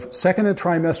of second and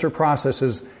trimester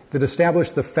processes that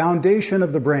establish the foundation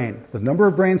of the brain, the number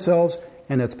of brain cells,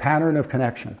 and its pattern of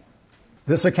connection.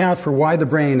 This accounts for why the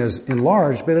brain is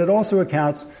enlarged, but it also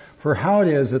accounts for how it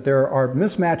is that there are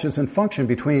mismatches in function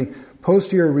between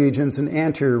posterior regions and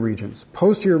anterior regions.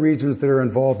 Posterior regions that are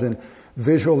involved in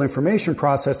visual information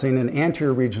processing and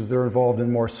anterior regions that are involved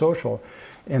in more social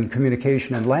and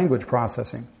communication and language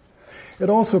processing. It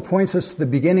also points us to the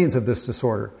beginnings of this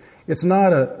disorder. It's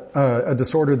not a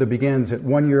disorder that begins at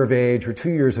 1 year of age or 2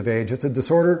 years of age. It's a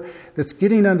disorder that's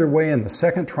getting underway in the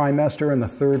second trimester and the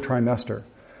third trimester.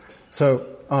 So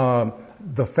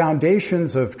the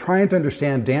foundations of trying to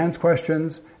understand Dan's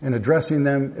questions and addressing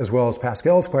them, as well as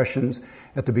Pascal's questions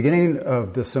at the beginning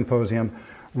of this symposium,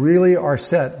 really are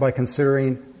set by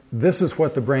considering this is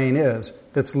what the brain is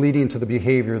that's leading to the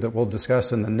behavior that we'll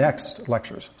discuss in the next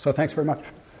lectures. So thanks very much.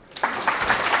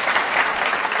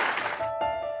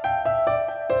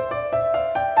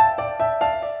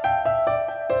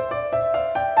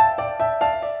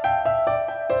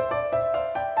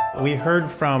 We heard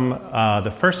from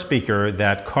the first speaker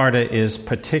that CARTA is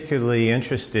particularly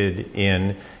interested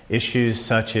in issues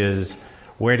such as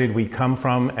where did we come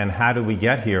from and how did we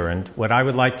get here? And what I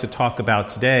would like to talk about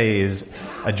today is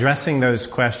addressing those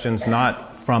questions not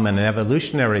from an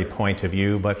evolutionary point of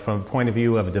view, but from the point of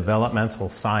view of developmental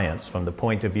science, from the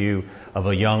point of view of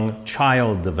a young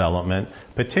child development,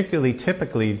 particularly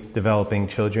typically developing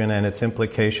children and its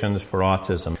implications for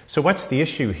autism. So what's the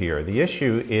issue here? The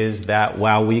issue is that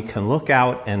while we can look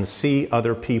out and see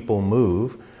other people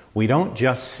move, we don't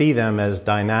just see them as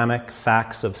dynamic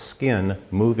sacks of skin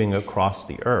moving across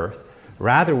the earth.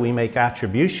 Rather, we make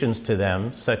attributions to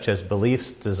them, such as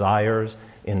beliefs, desires,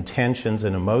 intentions,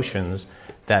 and emotions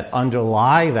that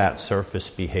underlie that surface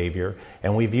behavior,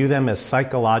 and we view them as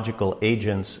psychological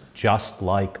agents just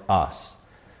like us.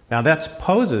 Now, that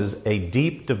poses a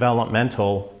deep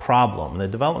developmental problem. The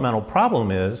developmental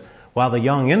problem is While the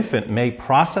young infant may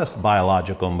process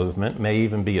biological movement, may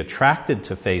even be attracted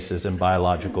to faces in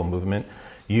biological movement,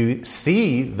 you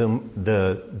see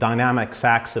the dynamic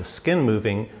sacs of skin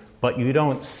moving, but you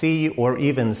don't see or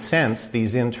even sense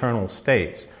these internal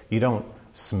states. You don't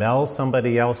smell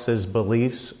somebody else's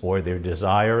beliefs or their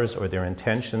desires or their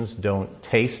intentions, don't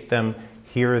taste them,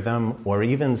 hear them, or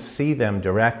even see them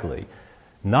directly.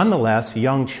 Nonetheless,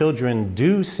 young children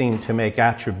do seem to make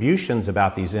attributions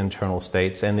about these internal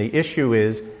states, and the issue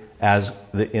is,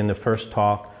 in the first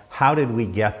talk, how did we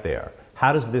get there?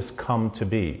 How does this come to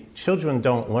be? Children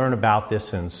don't learn about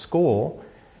this in school,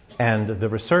 and the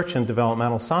research in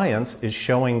developmental science is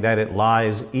showing that it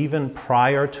lies even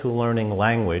prior to learning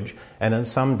language, and in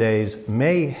some days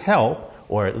may help,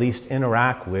 or at least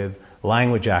interact with,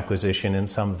 language acquisition in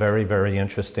some very, very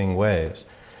interesting ways.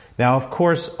 Now, of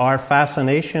course, our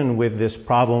fascination with this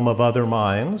problem of other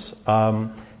minds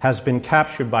has been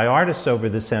captured by artists over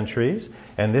the centuries,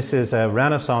 and this is a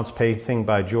Renaissance painting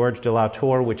by George de la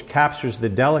Tour, which captures the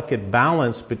delicate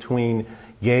balance between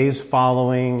gaze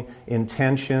following,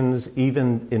 intentions,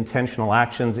 even intentional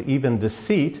actions, even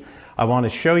deceit. I want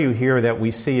to show you here that we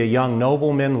see a young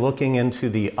nobleman looking into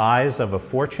the eyes of a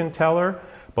fortune teller,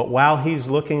 but while he's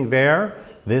looking there,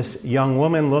 this young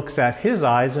woman looks at his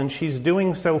eyes, and she's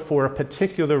doing so for a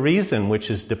particular reason, which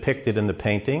is depicted in the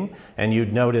painting, and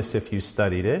you'd notice if you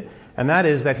studied it, and that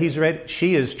is that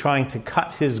she is trying to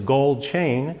cut his gold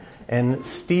chain and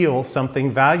steal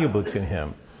something valuable to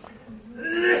him.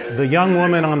 The young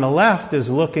woman on the left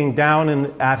is looking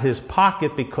down at his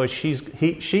pocket because she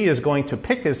is going to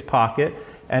pick his pocket,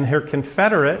 and her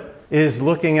confederate is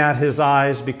looking at his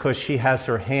eyes because she has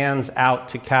her hands out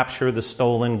to capture the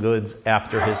stolen goods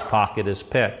after his pocket is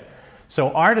picked. So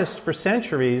artists for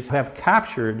centuries have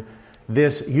captured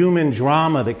this human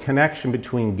drama, the connection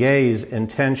between gaze,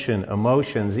 intention,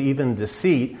 emotions, even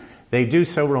deceit. They do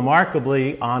so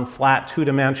remarkably on flat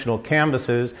two-dimensional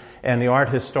canvases, and the art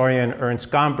historian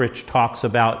Ernst Gombrich talks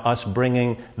about us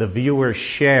bringing the viewer's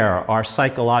share, our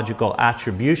psychological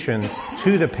attribution,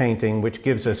 to the painting, which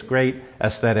gives us great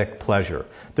aesthetic pleasure.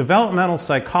 Developmental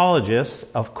psychologists,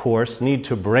 of course, need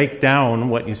to break down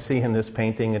what you see in this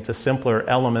painting into simpler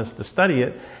elements to study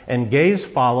it, and gaze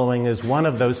following is one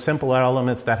of those simpler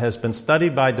elements that has been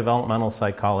studied by developmental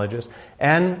psychologists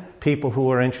and people who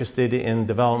are interested in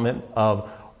development of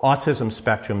autism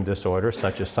spectrum disorder,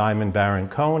 such as Simon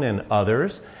Baron-Cohen and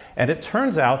others. And it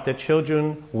turns out that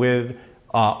children with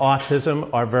autism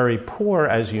are very poor,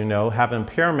 as you know, have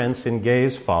impairments in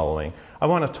gaze following. I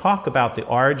want to talk about the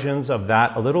origins of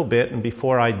that a little bit, and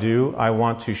before I do, I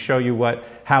want to show you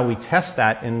how we test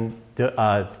that in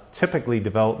typically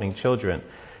developing children.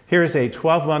 Here's a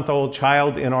 12-month-old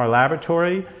child in our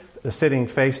laboratory sitting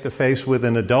face-to-face with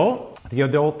an adult. The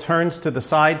adult turns to the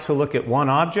side to look at one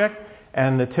object,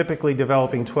 and the typically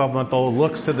developing 12-month-old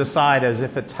looks to the side as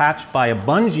if attached by a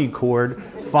bungee cord,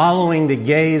 following the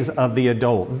gaze of the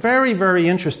adult. Very, very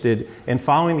interested in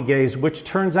following the gaze, which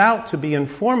turns out to be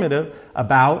informative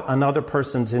about another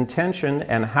person's intention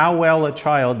and how well a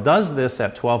child does this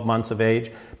at 12 months of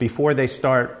age before they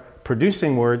start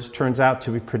producing words turns out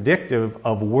to be predictive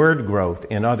of word growth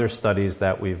in other studies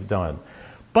that we've done.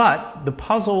 But the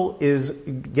puzzle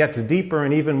gets deeper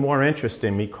and even more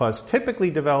interesting because typically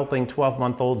developing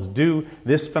 12-month-olds do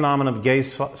this phenomenon of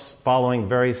gaze following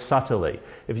very subtly.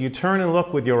 If you turn and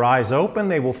look with your eyes open,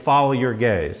 they will follow your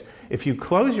gaze. If you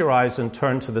close your eyes and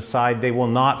turn to the side, they will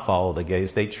not follow the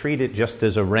gaze. They treat it just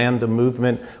as a random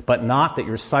movement, but not that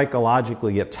you're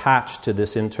psychologically attached to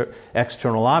this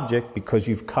external object because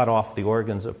you've cut off the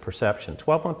organs of perception.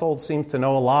 12-month-olds seem to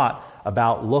know a lot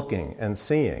about looking and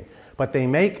seeing. But they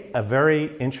make a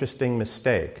very interesting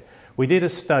mistake. We did a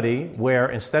study where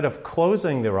instead of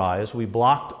closing their eyes, we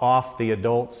blocked off the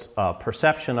adult's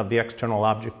perception of the external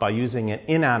object by using an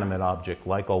inanimate object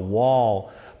like a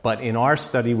wall. But in our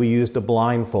study, we used a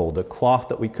blindfold, a cloth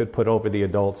that we could put over the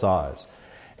adult's eyes.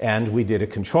 And we did a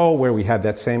control where we had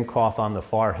that same cloth on the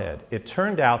forehead. It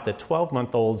turned out that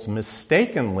 12-month-olds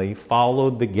mistakenly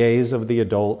followed the gaze of the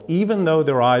adult, even though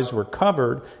their eyes were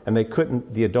covered and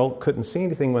the adult couldn't see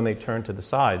anything when they turned to the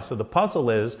side. So the puzzle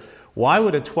is, why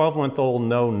would a 12-month-old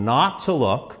know not to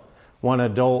look when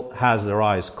an adult has their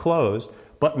eyes closed,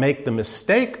 but make the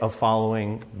mistake of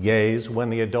following gaze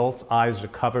when the adult's eyes are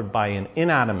covered by an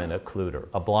inanimate occluder,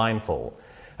 a blindfold?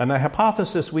 And the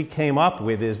hypothesis we came up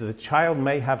with is that the child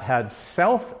may have had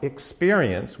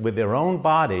self-experience with their own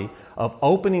body of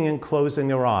opening and closing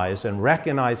their eyes and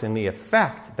recognizing the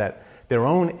effect that their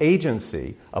own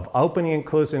agency of opening and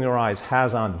closing their eyes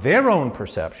has on their own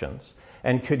perceptions.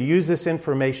 and could use this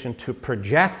information to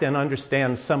project and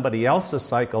understand somebody else's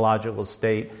psychological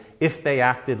state if they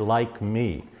acted like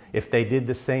me, if they did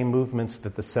the same movements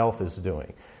that the self is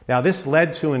doing. Now, this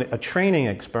led to a training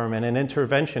experiment, an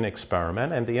intervention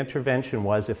experiment, and the intervention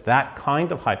was, if that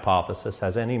kind of hypothesis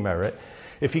has any merit,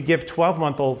 if you give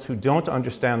 12-month-olds who don't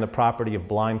understand the property of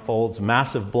blindfolds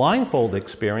massive blindfold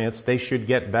experience, they should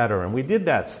get better. And we did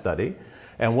that study.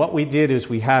 And what we did is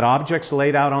we had objects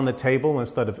laid out on the table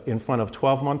instead of in front of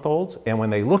 12-month-olds. And when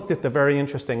they looked at the very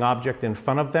interesting object in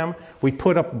front of them, we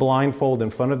put a blindfold in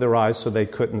front of their eyes so they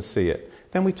couldn't see it.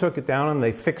 Then we took it down and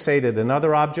they fixated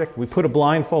another object. We put a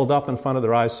blindfold up in front of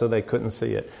their eyes so they couldn't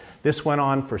see it. This went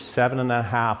on for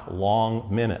 7.5 long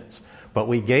minutes. But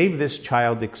we gave this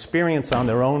child experience on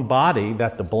their own body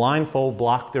that the blindfold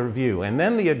blocked their view. And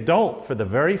then the adult, for the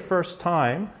very first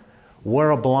time, wore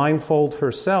a blindfold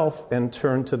herself and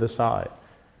turned to the side.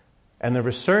 And the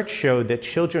research showed that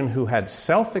children who had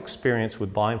self-experience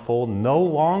with blindfold no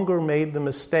longer made the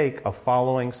mistake of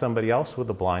following somebody else with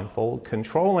a blindfold.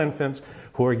 Control infants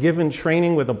who are given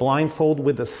training with a blindfold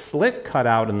with a slit cut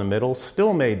out in the middle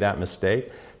still made that mistake.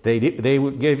 They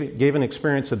gave an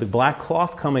experience of the black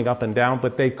cloth coming up and down,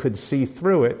 but they could see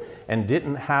through it and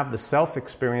didn't have the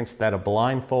self-experience that a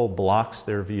blindfold blocks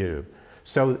their view.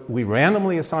 So we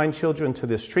randomly assigned children to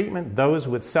this treatment. Those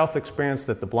with self-experience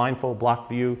that the blindfold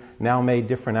blocked view now made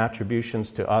different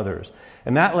attributions to others.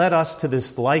 And that led us to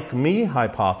this like-me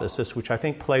hypothesis, which I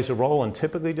think plays a role in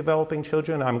typically developing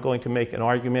children. I'm going to make an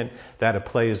argument that it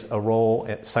plays a role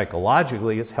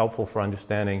psychologically. It's helpful for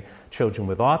understanding children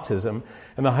with autism.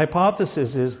 And the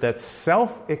hypothesis is that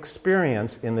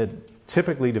self-experience in the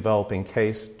typically developing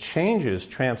case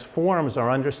transforms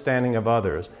our understanding of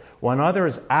others. When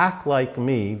others act like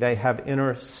me, they have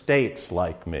inner states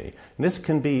like me. And this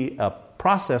can be a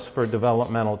process for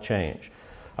developmental change.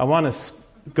 I want to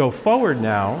go forward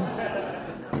now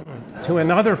to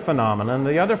another phenomenon.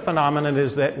 The other phenomenon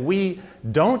is that we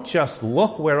don't just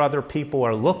look where other people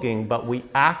are looking, but we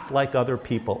act like other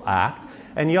people act.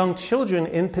 And young children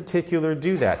in particular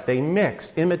do that. They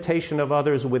mix imitation of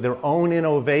others with their own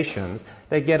innovations.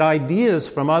 They get ideas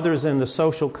from others in the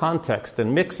social context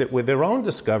and mix it with their own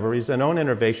discoveries and own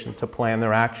innovation to plan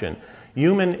their action.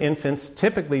 Human infants,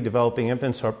 typically developing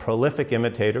infants, are prolific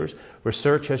imitators.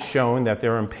 Research has shown that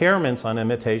there are impairments on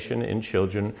imitation in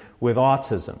children with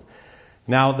autism.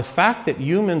 Now, the fact that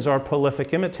humans are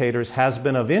prolific imitators has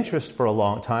been of interest for a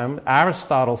long time.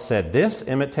 Aristotle said this: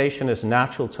 imitation is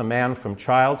natural to man from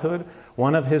childhood.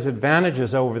 One of his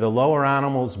advantages over the lower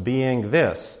animals being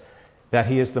this, that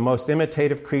he is the most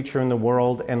imitative creature in the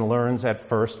world and learns at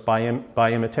first by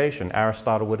imitation.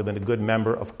 Aristotle would have been a good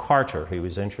member of CARTA. He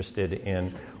was interested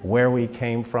in where we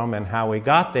came from and how we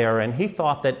got there, and he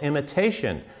thought that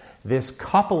imitation, this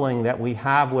coupling that we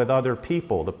have with other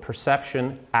people, the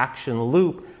perception-action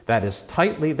loop that is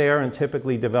tightly there in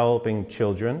typically developing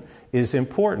children, is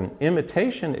important.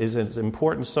 Imitation is an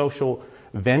important social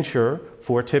venture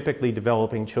for typically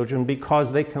developing children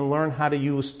because they can learn how to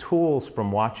use tools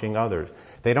from watching others.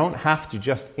 They don't have to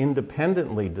just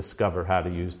independently discover how to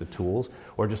use the tools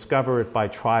or discover it by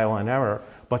trial and error,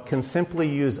 but can simply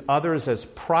use others as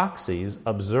proxies,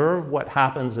 observe what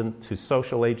happens to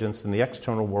social agents in the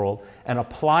external world, and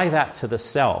apply that to the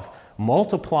self,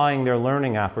 multiplying their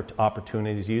learning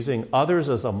opportunities, using others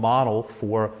as a model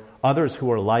for others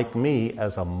who are like me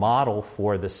as a model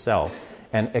for the self,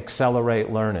 and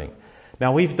accelerate learning.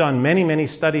 Now, we've done many, many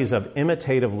studies of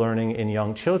imitative learning in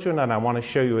young children, and I want to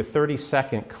show you a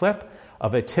 30-second clip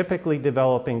of a typically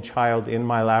developing child in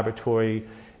my laboratory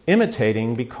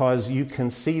imitating, because you can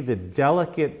see the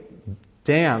delicate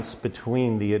dance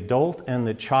between the adult and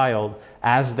the child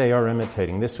as they are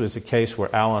imitating. This was a case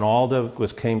where Alan Alda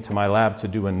came to my lab to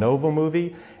do a Nova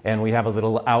movie, and we have a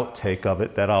little outtake of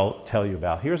it that I'll tell you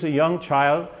about. Here's a young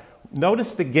child.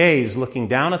 Notice the gaze looking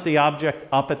down at the object,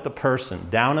 up at the person.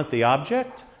 Down at the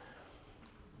object.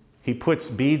 He puts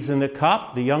beads in the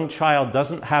cup. The young child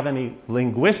doesn't have any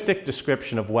linguistic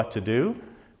description of what to do.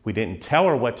 We didn't tell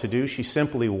her what to do. She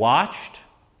simply watched,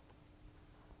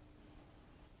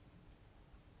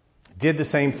 did the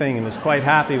same thing, and was quite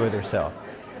happy with herself.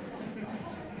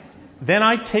 Then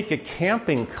I take a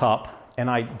camping cup and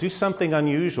I do something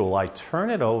unusual. I turn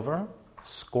it over,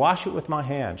 squash it with my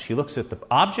hand. She looks at the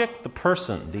object, the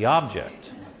person, the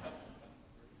object.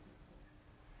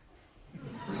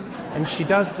 And she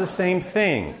does the same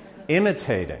thing,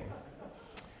 imitating.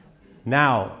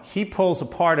 Now, he pulls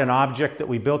apart an object that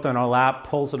we built on our lap,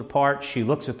 pulls it apart. She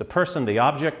looks at the person, the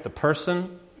object, the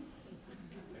person.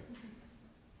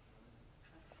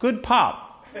 Good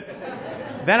pop.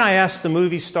 Then I asked the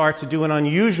movie star to do an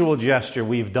unusual gesture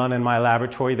we've done in my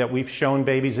laboratory that we've shown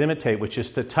babies imitate, which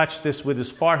is to touch this with his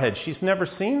forehead. She's never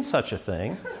seen such a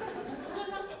thing.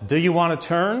 Do you want to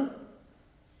turn?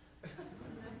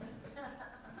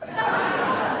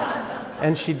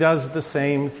 And she does the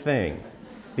same thing.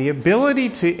 The ability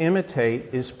to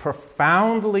imitate is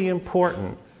profoundly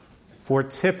important for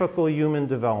typical human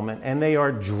development, and they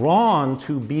are drawn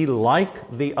to be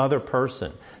like the other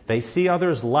person. They see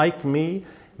others like me.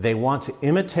 They want to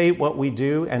imitate what we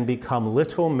do and become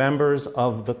little members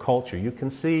of the culture. You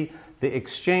can see the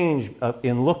exchange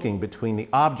in looking between the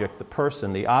object, the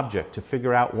person, the object, to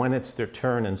figure out when it's their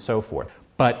turn and so forth.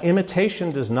 But imitation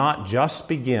does not just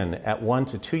begin at 1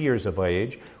 to 2 years of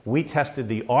age. We tested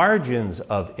the origins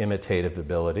of imitative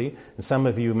ability. And some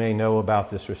of you may know about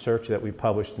this research that we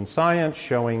published in Science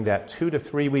showing that 2 to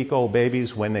 3 week old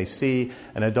babies, when they see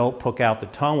an adult poke out the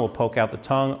tongue, will poke out the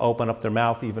tongue, open up their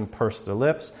mouth, even purse their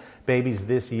lips. Babies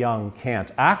this young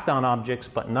can't act on objects,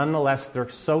 but nonetheless they're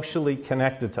socially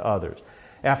connected to others.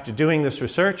 After doing this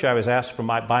research, I was asked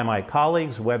by my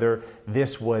colleagues whether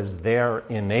this was there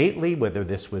innately, whether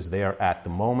this was there at the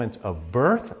moment of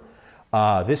birth.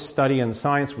 This study in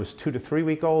Science was 2 to 3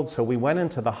 week olds, so we went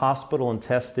into the hospital and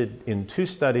tested in 2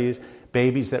 studies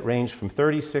babies that ranged from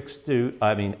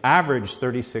average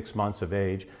 36 months of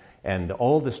age, and the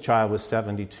oldest child was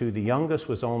 72. The youngest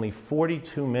was only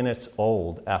 42 minutes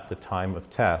old at the time of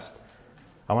test.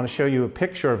 I want to show you a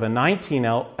picture of a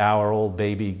 19-hour-old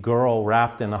baby girl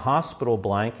wrapped in a hospital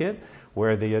blanket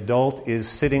where the adult is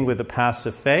sitting with a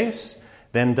passive face,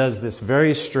 then does this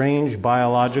very strange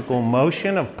biological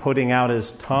motion of putting out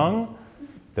his tongue.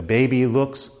 The baby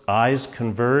looks, eyes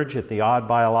converge at the odd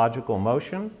biological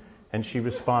motion, and she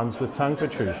responds with tongue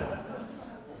protrusion.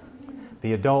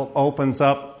 The adult opens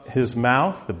up his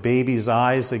mouth, the baby's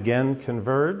eyes again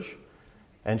converge,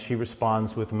 and she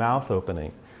responds with mouth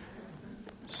opening.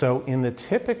 So in the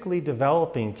typically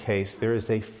developing case, there is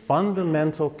a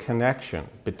fundamental connection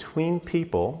between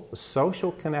people, a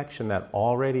social connection that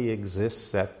already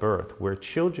exists at birth, where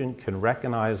children can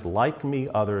recognize like me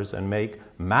others and make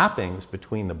mappings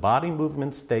between the body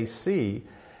movements they see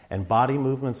and body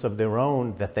movements of their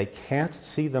own that they can't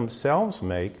see themselves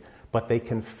make, but they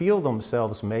can feel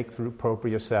themselves make through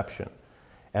proprioception.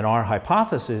 And our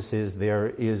hypothesis is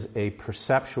there is a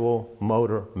perceptual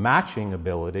motor matching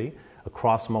ability, a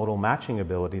cross-modal matching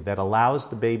ability that allows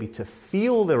the baby to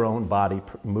feel their own body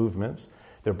movements.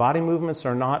 Their body movements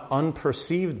are not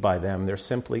unperceived by them, they're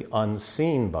simply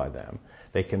unseen by them.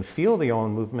 They can feel their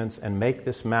own movements and make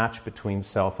this match between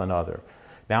self and other.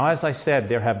 Now, as I said,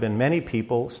 there have been many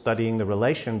people studying the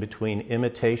relation between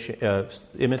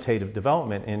imitative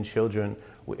development in children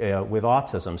with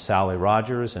autism. Sally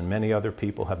Rogers and many other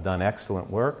people have done excellent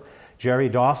work. Jerry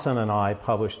Dawson and I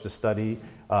published a study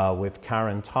with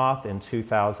Karen Toth in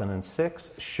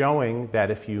 2006 showing that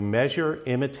if you measure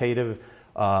imitative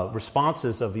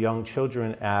responses of young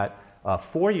children at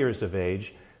 4 years of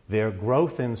age, their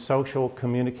growth in social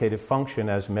communicative function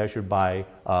as measured by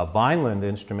a Vineland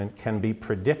instrument can be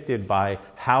predicted by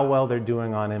how well they're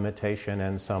doing on imitation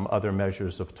and some other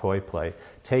measures of toy play.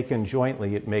 Taken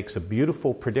jointly, it makes a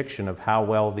beautiful prediction of how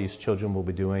well these children will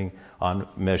be doing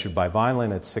measured by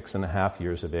Vineland at 6.5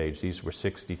 years of age. These were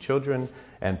 60 children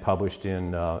and published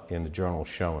in the journal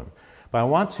Shown. But I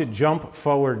want to jump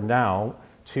forward now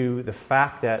to the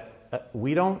fact that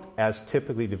we don't, as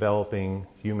typically developing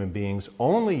human beings,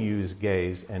 only use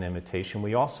gaze and imitation.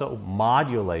 We also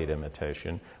modulate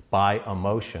imitation by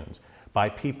emotions, by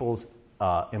people's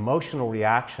emotional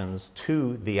reactions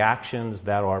to the actions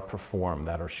that are performed,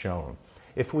 that are shown.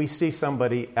 If we see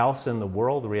somebody else in the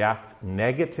world react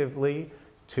negatively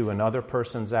to another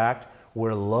person's act,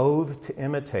 we're loath to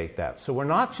imitate that. So we're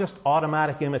not just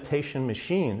automatic imitation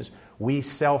machines. We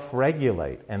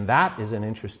self-regulate, and that is an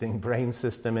interesting brain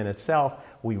system in itself.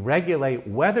 We regulate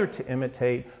whether to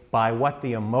imitate by what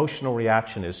the emotional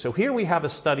reaction is. So here we have a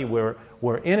study where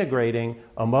we're integrating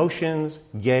emotions,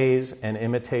 gaze, and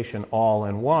imitation all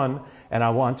in one, and I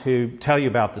want to tell you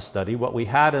about the study. What we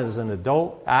had is an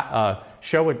adult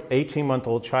show an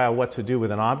 18-month-old child what to do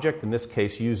with an object, in this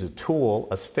case use a tool,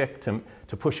 a stick, to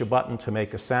push a button to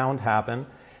make a sound happen.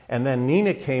 And then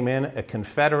Nina came in, a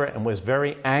Confederate, and was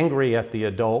very angry at the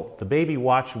adult. The baby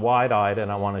watched wide-eyed,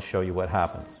 and I want to show you what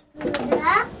happens.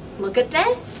 Look at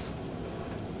this.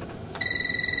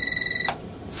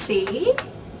 See?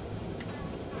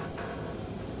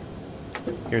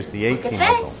 Here's the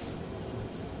 18-month-old.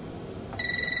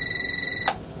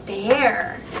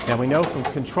 There. Now we know from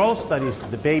control studies that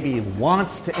the baby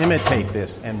wants to imitate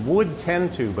this and would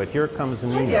tend to, but here comes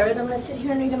Nina. Here, then let's sit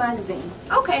here and read a magazine.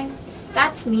 Okay.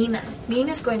 That's Nina.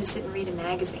 Nina's going to sit and read a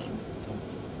magazine.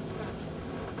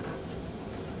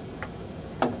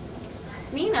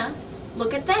 Nina,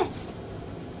 look at this.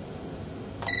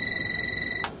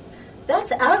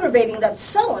 That's aggravating. That's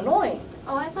so annoying.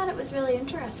 Oh, I thought it was really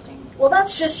interesting. Well,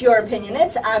 that's just your opinion.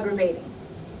 It's aggravating.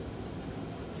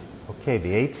 Okay,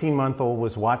 the 18-month-old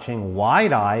was watching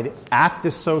wide-eyed at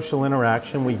this social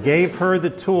interaction. We gave her the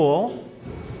tool.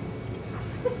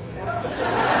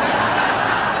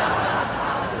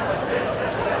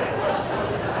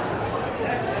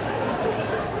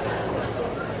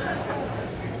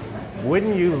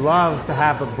 Wouldn't you love to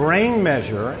have a brain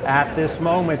measure at this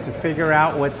moment to figure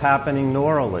out what's happening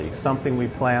neurally, something we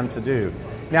plan to do?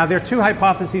 Now, there are two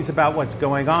hypotheses about what's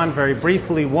going on very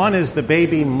briefly. One is the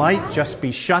baby might just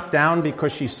be shut down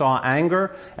because she saw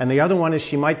anger, and the other one is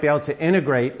she might be able to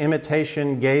integrate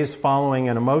imitation, gaze, following,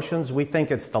 and emotions. We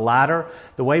think it's the latter.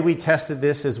 The way we tested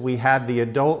this is we had the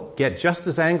adult get just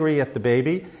as angry at the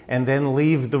baby and then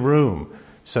leave the room.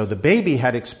 So the baby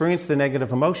had experienced the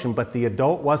negative emotion, but the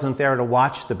adult wasn't there to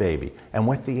watch the baby. And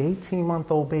what the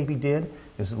 18-month-old baby did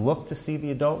is look to see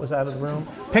the adult was out of the room,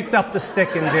 picked up the stick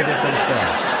and did it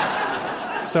themselves.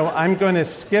 So I'm going to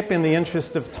skip, in the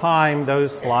interest of time,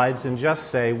 those slides and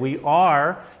just say we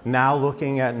are now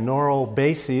looking at neural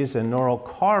bases and neural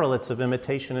correlates of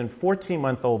imitation in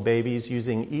 14-month-old babies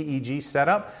using EEG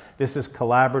setup. This is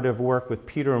collaborative work with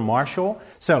Peter and Marshall.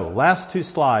 So, last two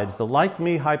slides. The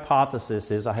like-me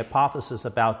hypothesis is a hypothesis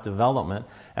about development,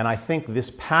 and I think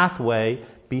this pathway,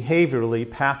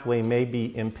 behaviorally, may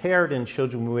be impaired in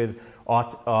children with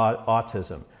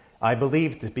autism. I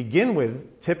believe, to begin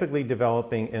with, typically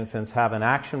developing infants have an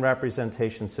action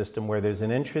representation system where there's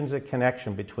an intrinsic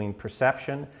connection between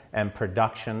perception and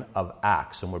production of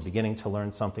acts. And we're beginning to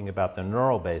learn something about the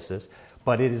neural basis.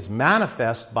 But it is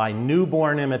manifest by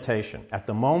newborn imitation. At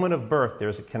the moment of birth,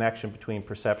 there's a connection between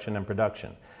perception and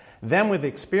production. Then with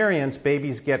experience,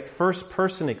 babies get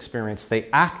first-person experience. They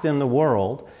act in the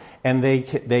world, and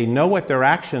they know what their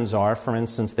actions are. For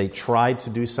instance, they tried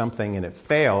to do something and it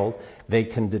failed. They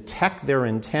can detect their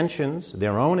intentions,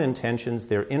 their own intentions,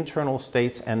 their internal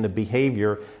states, and the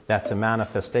behavior that's a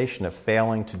manifestation of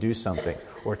failing to do something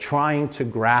or trying to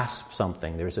grasp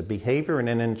something. There's a behavior and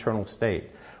an internal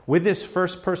state. With this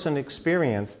first-person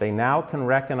experience, they now can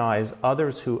recognize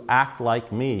others who act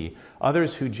like me,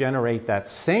 others who generate that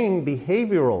same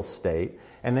behavioral state,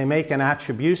 and they make an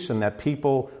attribution that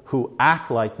people who act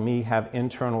like me have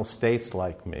internal states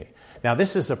like me. Now,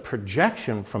 this is a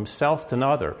projection from self to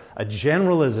another, a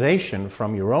generalization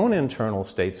from your own internal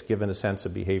states given a sense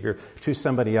of behavior to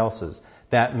somebody else's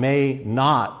that may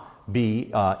not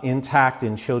be intact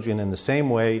in children in the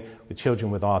same way with children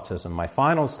with autism. My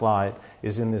final slide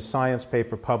is in this science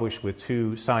paper published with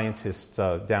two scientists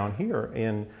down here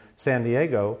in San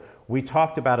Diego. We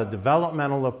talked about a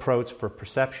developmental approach for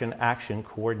perception, action,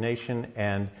 coordination,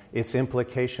 and its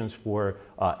implications for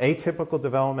atypical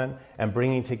development and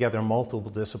bringing together multiple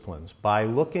disciplines. By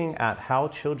looking at how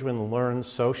children learn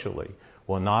socially,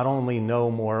 we'll not only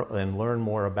know more and learn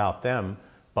more about them,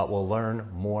 but we'll learn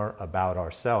more about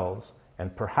ourselves,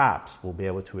 and perhaps we'll be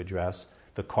able to address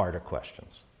the CARTA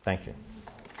questions. Thank you.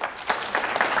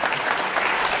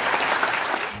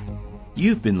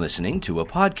 You've been listening to a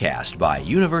podcast by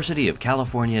University of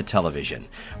California Television.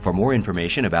 For more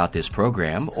information about this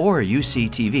program or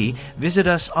UCTV, visit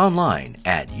us online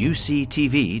at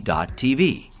uctv.tv.